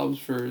Steve Jobs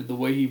for the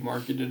way he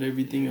marketed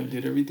everything and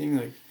did everything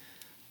like.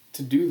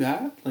 To do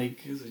that,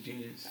 like he was a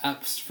genius.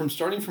 From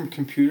starting from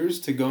computers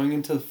to going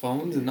into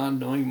phones and not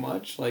knowing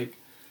much, like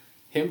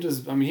he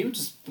was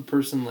just the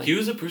person like. He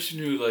was the person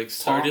who like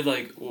started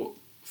like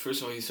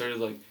first of all he started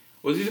like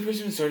was he the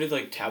person who started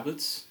like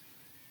tablets?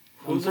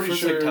 Who was the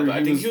first like tablet?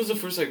 I think he was the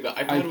first like the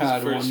iPad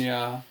was the first. One,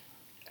 yeah.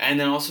 And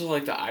then also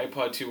like the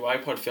iPod too. Well,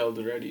 iPod failed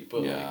already,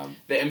 but yeah.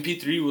 Like, the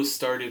MP3 was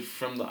started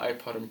from the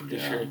iPod. I'm pretty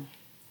sure.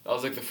 That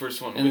was like the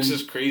first one, and which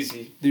is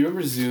crazy. Do you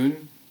remember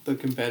Zune? The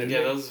competitor.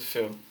 Yeah, that was a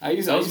fail. That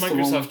was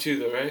Microsoft too,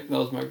 though, right? That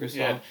was Microsoft.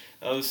 Yeah,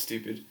 that was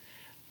stupid.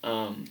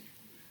 I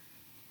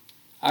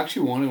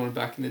actually wanted one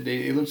back in the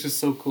day. It looks just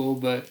so cool,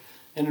 but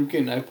I ended up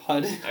getting an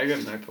iPod. I got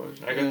an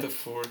iPod. I got the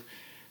 4.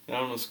 That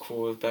one was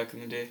cool back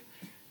in the day.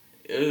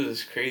 It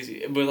was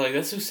crazy, but like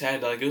that's so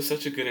sad. Like it was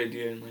such a good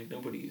idea, and like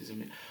nobody uses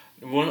it.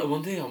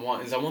 One thing I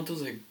want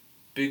those like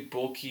big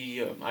bulky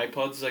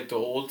iPods, like the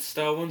old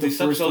style ones. They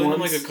stopped selling them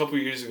like a couple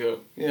years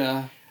ago.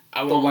 Yeah.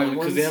 I want one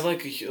because they have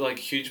like a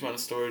huge amount of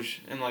storage,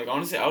 and like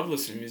honestly, I would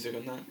listen to music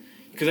on that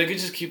because I could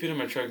just keep it in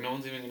my truck. No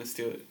one's even gonna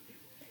steal it.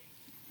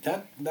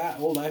 That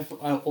old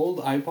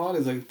iPod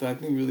is like I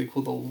think really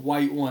cool. The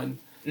white one.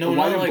 No,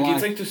 not like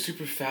it's like the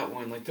super fat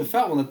one, like the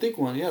fat one, the thick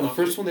one. Yeah, the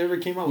first one they ever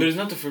came out with. But it's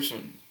not the first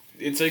one.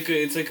 It's like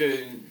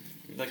a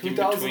like in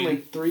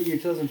between. 2003 or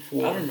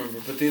 2004. I don't remember,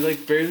 but they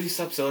like barely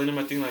stopped selling them.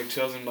 I think like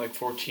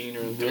 2014 or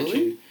 13.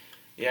 Really?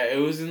 Yeah, it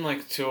was in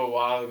like till a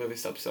while ago they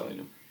stopped selling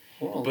them.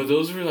 Wow. But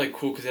those were like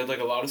cool because they had like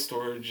a lot of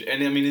storage,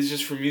 and I mean it's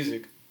just for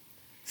music.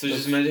 So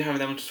just imagine having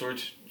that much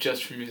storage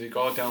just for music,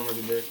 all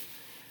downloaded there,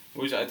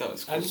 which I thought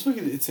was cool. I just look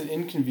at it's an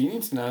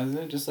inconvenience now, isn't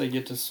it? Just like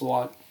get to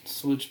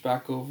switch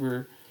back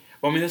over.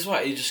 Well, I mean that's why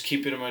I just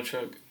keep it in my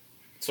truck,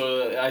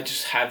 so I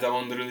just have that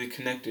one literally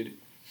connected.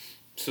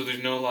 So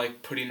there's no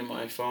like putting in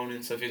my phone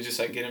and stuff. It's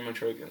just I get in my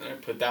truck and then I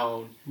put that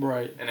one.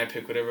 Right. And I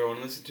pick whatever I want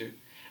to listen to,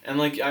 and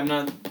like I'm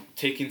not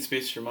taking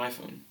space for my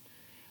phone,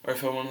 or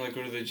if I want to like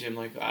go to the gym,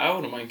 like I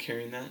wouldn't mind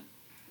carrying that.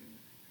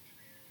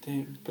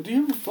 Dang. But do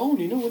you have a phone?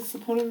 You know what's the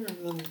point of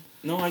it?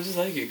 No, I just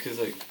like it because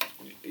like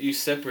you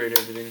separate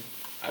everything.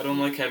 I don't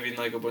like having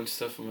like a bunch of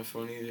stuff on my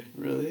phone either.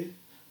 Really?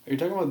 Are you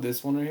talking about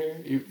this one right here?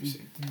 You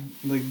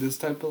like this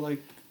type of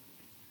like.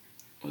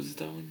 Was it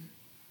that one?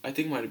 I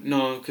think might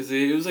no, because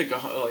it was like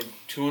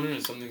 200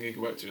 or something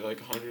gigabytes or like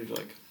 100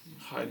 like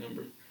high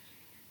number.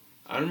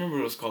 I don't remember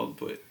what it was called,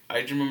 but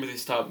I just remember they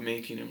stopped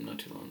making them not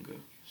too long ago.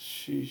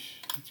 Sheesh,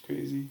 that's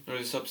crazy. Or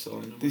they stopped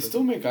selling them. They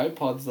still make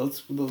iPods.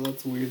 That's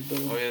weird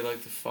though. Oh yeah,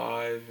 like the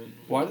 5 and.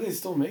 Why do they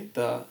still make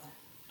that?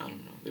 I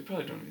don't know. They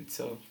probably don't even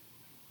sell.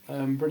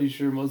 I'm pretty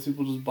sure most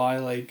people just buy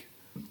like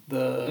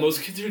the.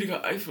 Most kids already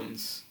got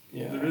iPhones.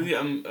 Yeah. Literally,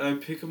 I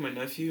pick up my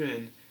nephew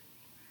and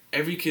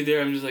every kid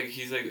there, I'm just like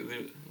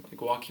they're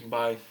like walking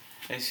by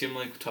and I see them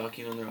like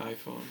talking on their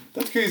iPhone.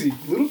 That's crazy.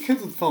 Little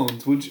kids with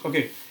phones.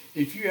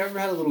 If you ever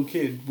had a little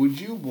kid,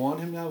 would you want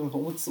him to have a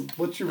phone? What's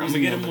your reason? I'm gonna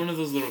get him one of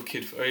those little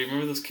kid. You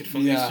remember those kid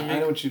phones? Yeah, used to make? I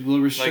know what you little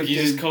restricted. Like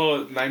you just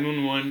call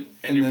 911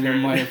 and your then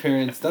parents. my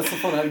parents. That's the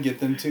phone I'd get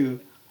them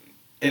too.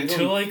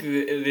 Until like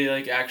they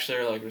like actually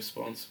are like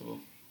responsible.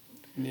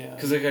 Yeah.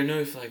 Cause like I know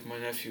if like my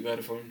nephew got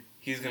a phone,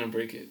 he's gonna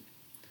break it.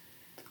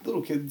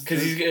 Little kids. Cause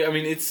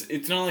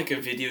it's not like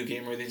a video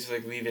game where they just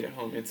like leave it at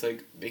home. It's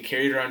like they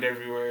carry it around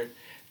everywhere.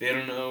 They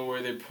don't know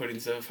where they're putting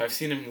stuff. I've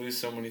seen him lose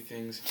so many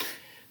things.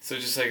 So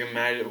just like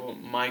imagine,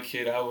 my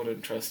kid, I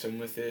wouldn't trust him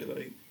with it.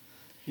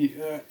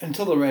 Like,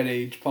 until the right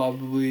age,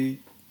 probably.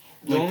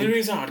 The only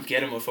reason I'd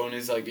get him a phone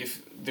is like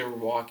if they're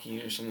walking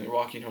or something, they're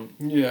walking home.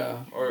 Yeah.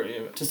 Or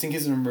just in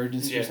case of an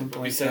emergency or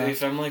something like that.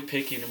 If I'm like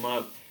picking him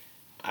up,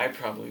 I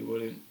probably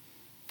wouldn't.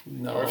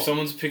 No. Or if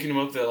someone's picking him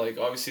up that like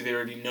obviously they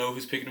already know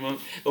who's picking him up.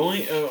 The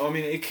only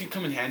it could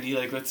come in handy.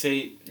 Like let's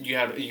say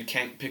you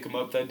can't pick him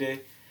up that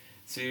day,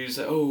 so you're just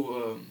like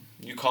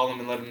you call him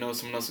and let him know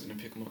someone else is gonna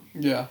pick him up.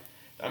 Yeah.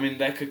 I mean,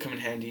 that could come in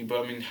handy,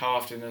 but I mean, how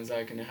often is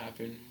that going to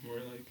happen? Where,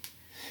 like,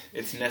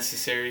 it's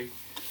necessary?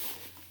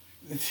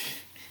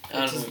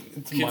 I don't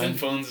know. Kids and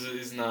phones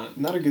is not...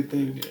 Not a good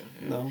thing.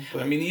 Yeah. No.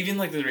 But I mean, even,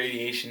 like, the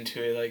radiation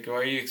to it, like, why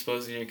are you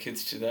exposing your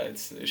kids to that?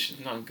 It's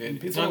not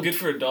good. It's not good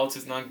for adults.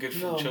 It's not good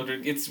for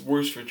children. It's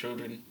worse for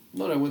children.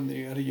 Not when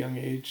they're at a young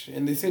age.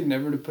 And they say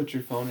never to put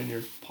your phone in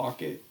your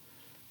pocket.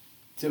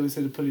 They always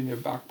say to put it in your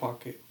back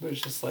pocket, but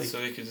it's just like...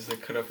 So they could just,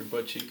 like, cut off your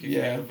butt cheek.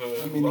 Yeah,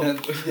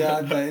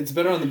 it's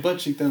better on the butt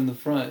cheek than on the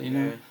front, you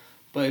know? Yeah.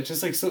 But it's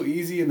just, like, so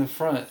easy in the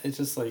front. It's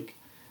just, like...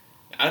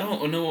 I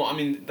don't know. I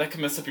mean, that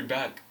can mess up your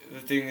back. The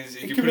thing is,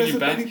 if you put it in your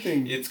back,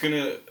 it's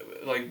gonna,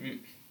 like...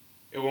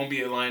 It won't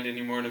be aligned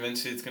anymore, and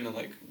eventually it's gonna,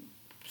 like,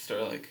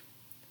 start, like...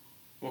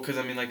 Well, because,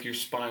 I mean, like, your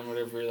spine,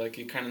 whatever, like,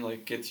 it kind of,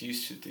 like, gets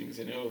used to things,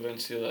 and it'll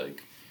eventually,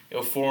 like...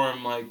 It'll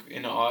form, like,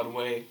 in an odd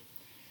way.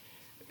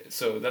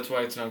 So that's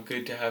why it's not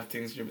good to have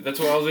things in your... That's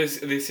why always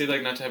they say,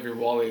 like, not to have your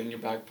wallet in your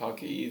back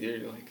pocket either.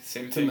 Like,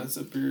 same thing. To mess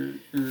up your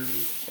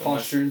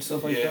posture and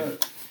stuff like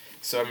that.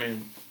 So, I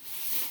mean,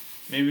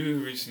 maybe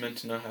we were just meant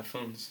to not have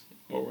phones.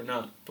 Well, we're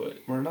not, but...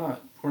 We're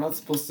not. We're not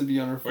supposed to be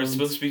on our phones. We're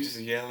supposed to be just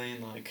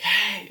yelling, like,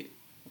 hey!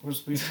 We're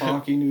supposed to be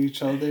talking to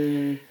each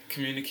other.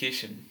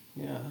 Communication.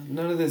 Yeah.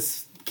 None of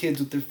this kids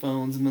with their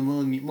phones,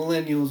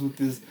 millennials with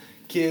this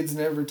kids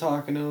never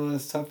talking to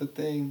us type of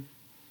thing.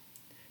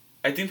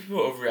 I think people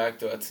overreact,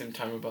 though, at the same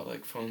time about,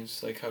 like,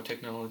 phones, like, how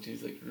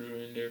technology's, like,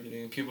 ruined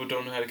everything. People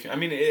don't know how to... I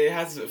mean, it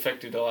has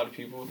affected a lot of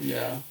people.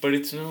 Yeah. But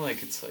it's not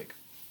like it's, like...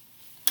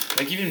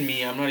 Like, even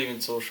me, I'm not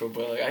even social,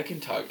 but, like, I can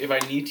talk... If I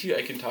need to,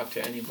 I can talk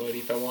to anybody.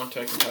 If I want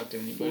to, I can talk to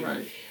anybody.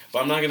 Right.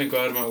 But I'm not going to go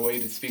out of my way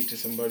to speak to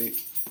somebody.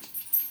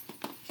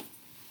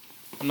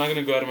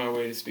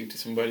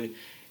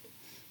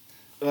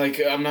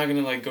 Like, I'm not going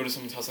to, like, go to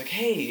someone's house, like,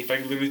 hey, if I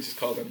can literally just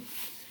call them.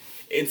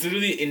 It's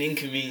literally an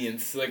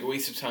inconvenience, like, a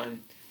waste of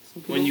time.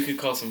 When you could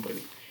call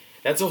somebody.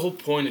 That's the whole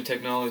point of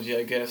technology,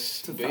 I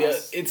guess. But yeah,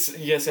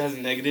 it has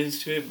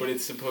negatives to it, but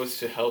it's supposed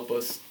to help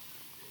us.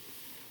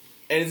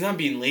 And it's not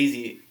being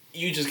lazy.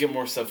 You just get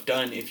more stuff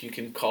done if you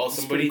can call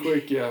somebody. It's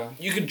pretty quick, yeah.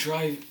 You could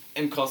drive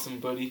and call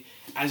somebody.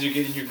 As you're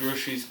getting your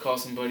groceries, call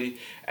somebody.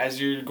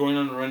 As you're going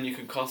on a run, you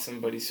could call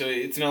somebody. So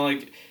it's not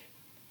like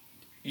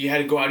you had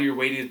to go out of your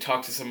way to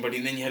talk to somebody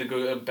and then you had to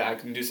go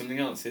back and do something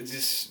else.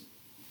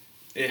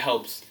 It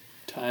helps.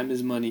 Time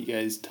is money,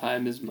 guys.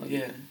 Time is money.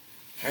 Yeah.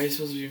 How are you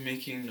supposed to be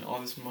making all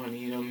this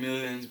money,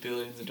 millions,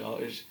 billions of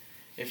dollars,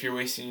 if you're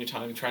wasting your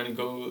time trying to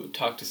go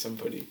talk to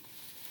somebody?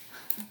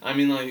 I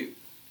mean, like,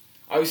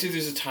 obviously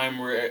there's a time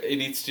where it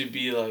needs to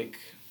be like,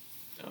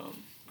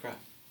 crap.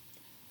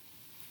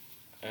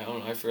 I don't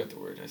know, I forgot the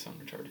word, I sound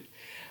retarded.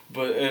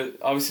 But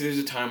obviously there's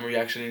a time where you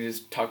actually need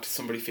to talk to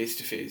somebody face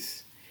to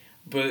face.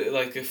 But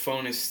like a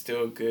phone is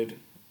still good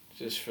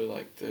just for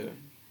like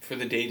for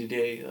the day to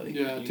day. Like,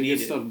 yeah, to get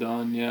stuff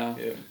done, yeah.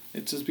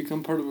 It's just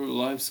become part of our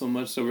lives so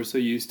much that we're so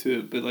used to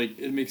it, but like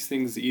it makes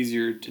things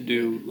easier to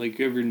do. Like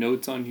you have your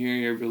notes on here,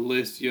 you have your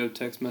list, you have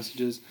text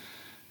messages.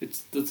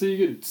 That's how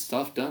you get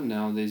stuff done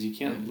nowadays. You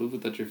can't live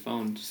without your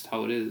phone. Just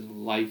how it is,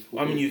 life.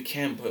 I mean, you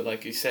can, but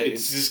like you said,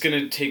 it's just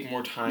gonna take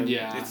more time.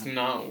 Yeah. It's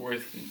not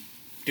worth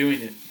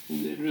doing it.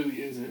 It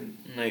really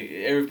isn't. Like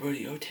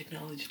everybody,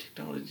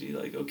 technology.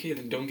 Like okay,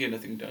 then don't get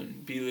nothing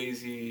done. Be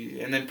lazy,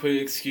 and then put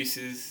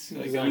excuses.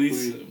 Like exactly. at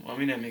least, I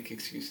mean, I make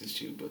excuses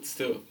too, but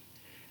still,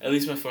 at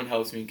least my phone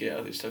helps me get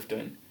other stuff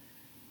done.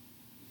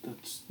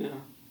 That's yeah.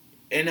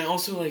 And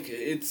also, like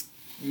it's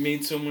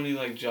made so many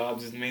like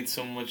jobs. It's made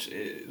so much.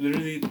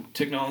 Literally,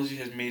 technology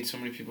has made so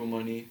many people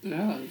money.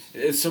 Yeah.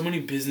 It's so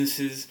many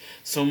businesses,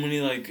 so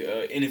many like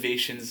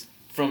innovations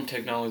from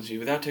technology.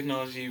 Without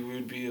technology, we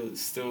would be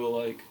still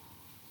like.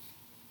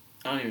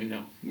 I don't even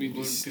know. We'd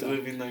be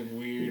living like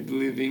weird.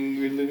 We're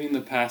living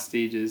the past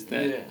ages.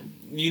 That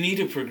you need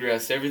to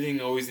progress. Everything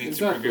always needs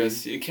to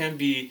progress. It can't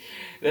be.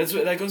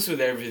 That goes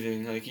with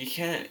everything. Like you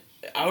can't.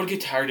 I would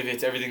get tired of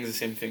it. Everything's the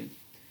same thing.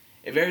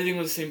 If everything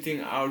was the same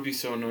thing, I would be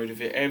so annoyed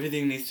of it.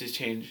 Everything needs to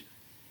change.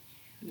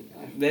 Yeah.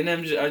 Then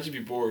I'd just be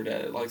bored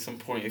at like some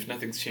point if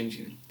nothing's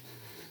changing.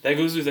 That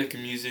goes with like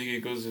music.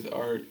 It goes with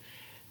art.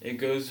 It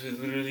goes with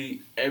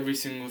literally every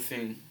single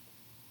thing.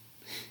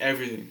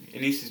 Everything. It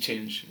needs to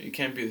change. It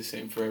can't be the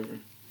same forever.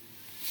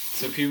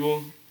 So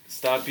people,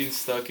 stop being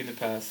stuck in the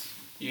past.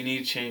 You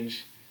need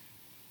change.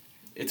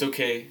 It's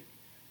okay.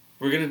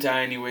 We're gonna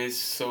die anyways,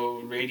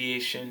 so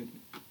radiation.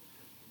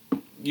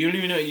 You don't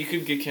even know, you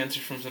could get cancer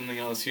from something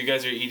else. You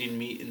guys are eating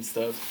meat and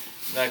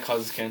stuff. That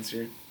causes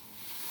cancer.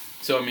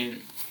 So, I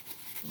mean,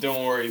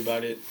 don't worry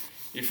about it.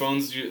 Your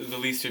phone's the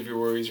least of your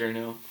worries right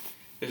now.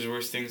 There's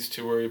worse things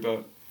to worry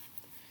about.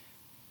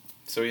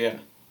 So, yeah.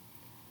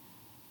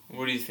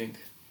 What do you think?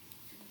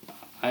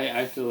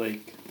 I feel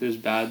like there's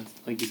bad,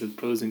 like you said,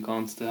 pros and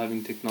cons to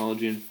having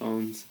technology and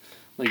phones.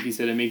 Like you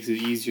said, it makes it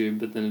easier,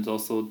 but then it's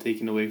also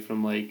taken away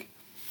from, like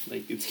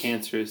it's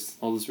cancerous,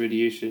 all this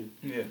radiation.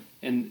 Yeah.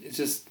 And it's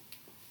just,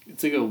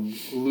 it's like a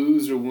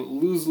lose or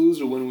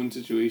win-win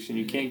situation.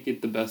 You can't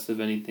get the best of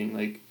anything.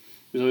 Like,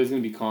 there's always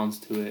going to be cons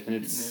to it, and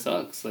it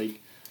sucks.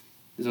 Like,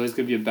 there's always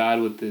going to be a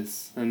bad with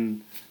this,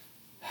 and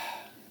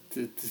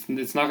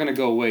it's not going to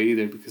go away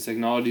either because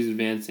technology is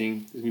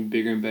advancing. There's going to be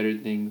bigger and better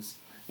things,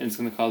 and it's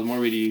going to cause more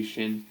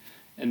radiation.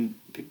 And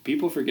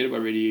people forget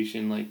about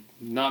radiation. Like,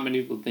 not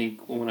many people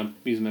think, well, when I'm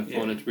using my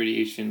phone, it's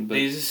radiation. But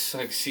they just,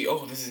 like, see,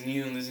 oh, this is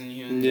new and this is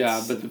new. And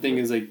yeah, but the thing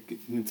is, like,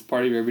 it's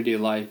part of your everyday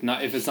life.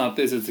 Not if it's not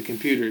this, it's a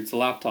computer, it's a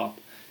laptop.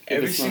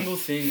 Every single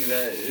thing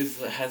that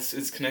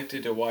is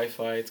connected to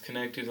Wi-Fi, it's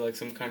connected to, like,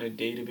 some kind of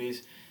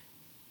database,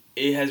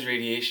 it has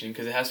radiation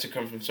because it has to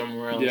come from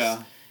somewhere else.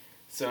 Yeah.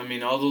 So, I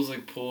mean, all those,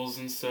 like, poles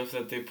and stuff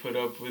that they put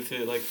up with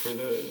it, like, for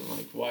the,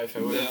 like,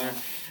 Wi-Fi, whatever,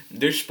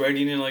 they're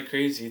spreading it like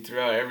crazy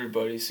throughout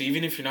everybody. So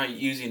even if you're not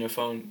using a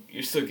phone,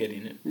 you're still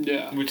getting it.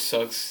 Yeah. Which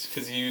sucks,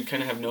 because you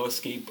kind of have no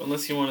escape,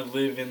 unless you want to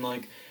live in,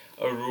 like,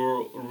 a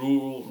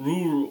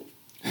rural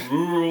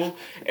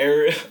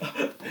area.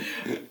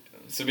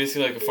 So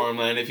basically like a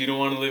farmland. If you don't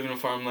want to live in a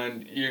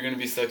farmland, you're going to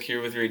be stuck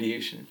here with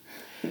radiation.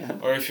 Yeah.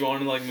 Or if you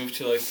want to, like, move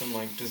to, like, some,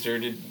 like,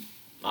 deserted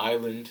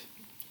island,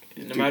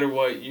 no matter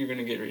what, you're going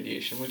to get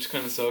radiation, which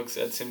kind of sucks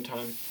at the same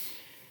time.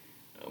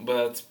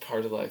 But that's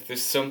part of life.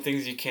 There's some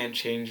things you can't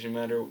change no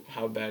matter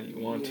how bad you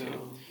want to.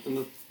 And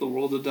that's the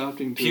world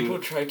adapting to People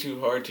try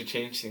too hard to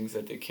change things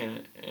that they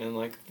can't. And,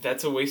 like,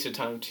 that's a waste of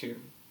time, too.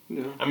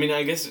 Yeah. I mean,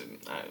 I guess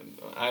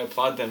I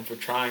applaud them for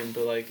trying,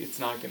 but, like, it's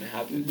not going to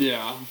happen.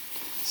 Yeah.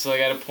 So,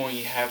 like, at a point,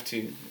 you have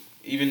to.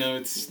 Even though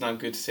it's not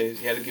good to say,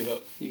 you have to give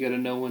up. You got to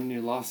know when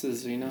your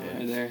losses, are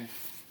there.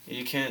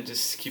 You can't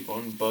just keep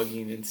on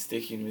bugging and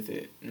sticking with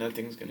it.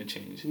 Nothing's going to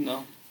change.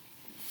 No.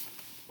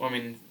 Well, I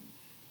mean,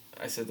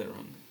 I said that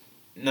wrong.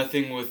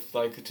 Nothing with,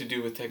 like, to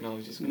do with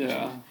technology is going to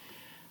change.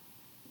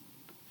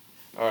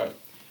 Alright.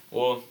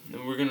 Well,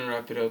 we're going to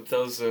wrap it up. That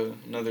was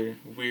another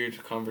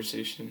weird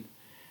conversation.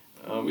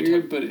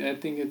 Weird, but I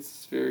think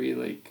it's very,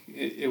 like,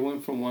 it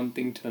went from one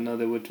thing to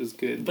another, which was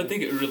good. But I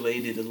think it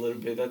related a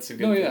little bit. That's a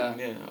good thing. Yeah.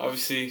 Yeah.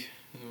 Obviously,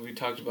 we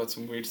talked about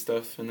some weird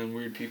stuff and then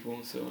weird people,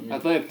 so I mean...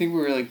 I think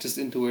we were, like, just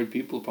into weird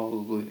people,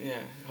 probably.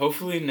 Yeah.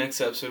 Hopefully next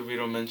episode we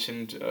don't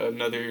mention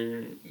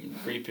another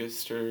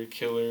rapist or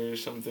killer or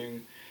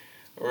something.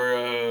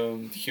 Or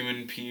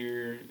human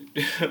peer.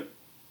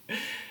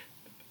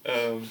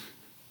 I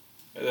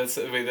said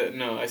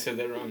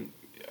that wrong.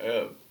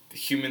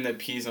 Human that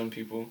pees on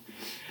people.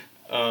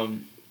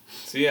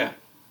 So yeah.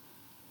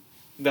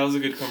 That was a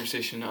good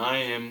conversation. I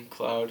am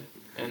Cloud,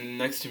 and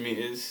next to me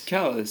is...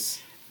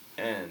 Callus.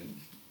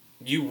 And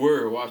you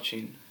were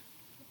watching...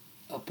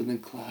 Up in the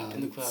clouds. Up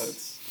in the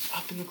clouds.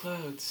 Up in the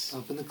clouds.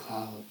 Up in the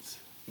clouds.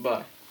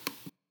 Bye.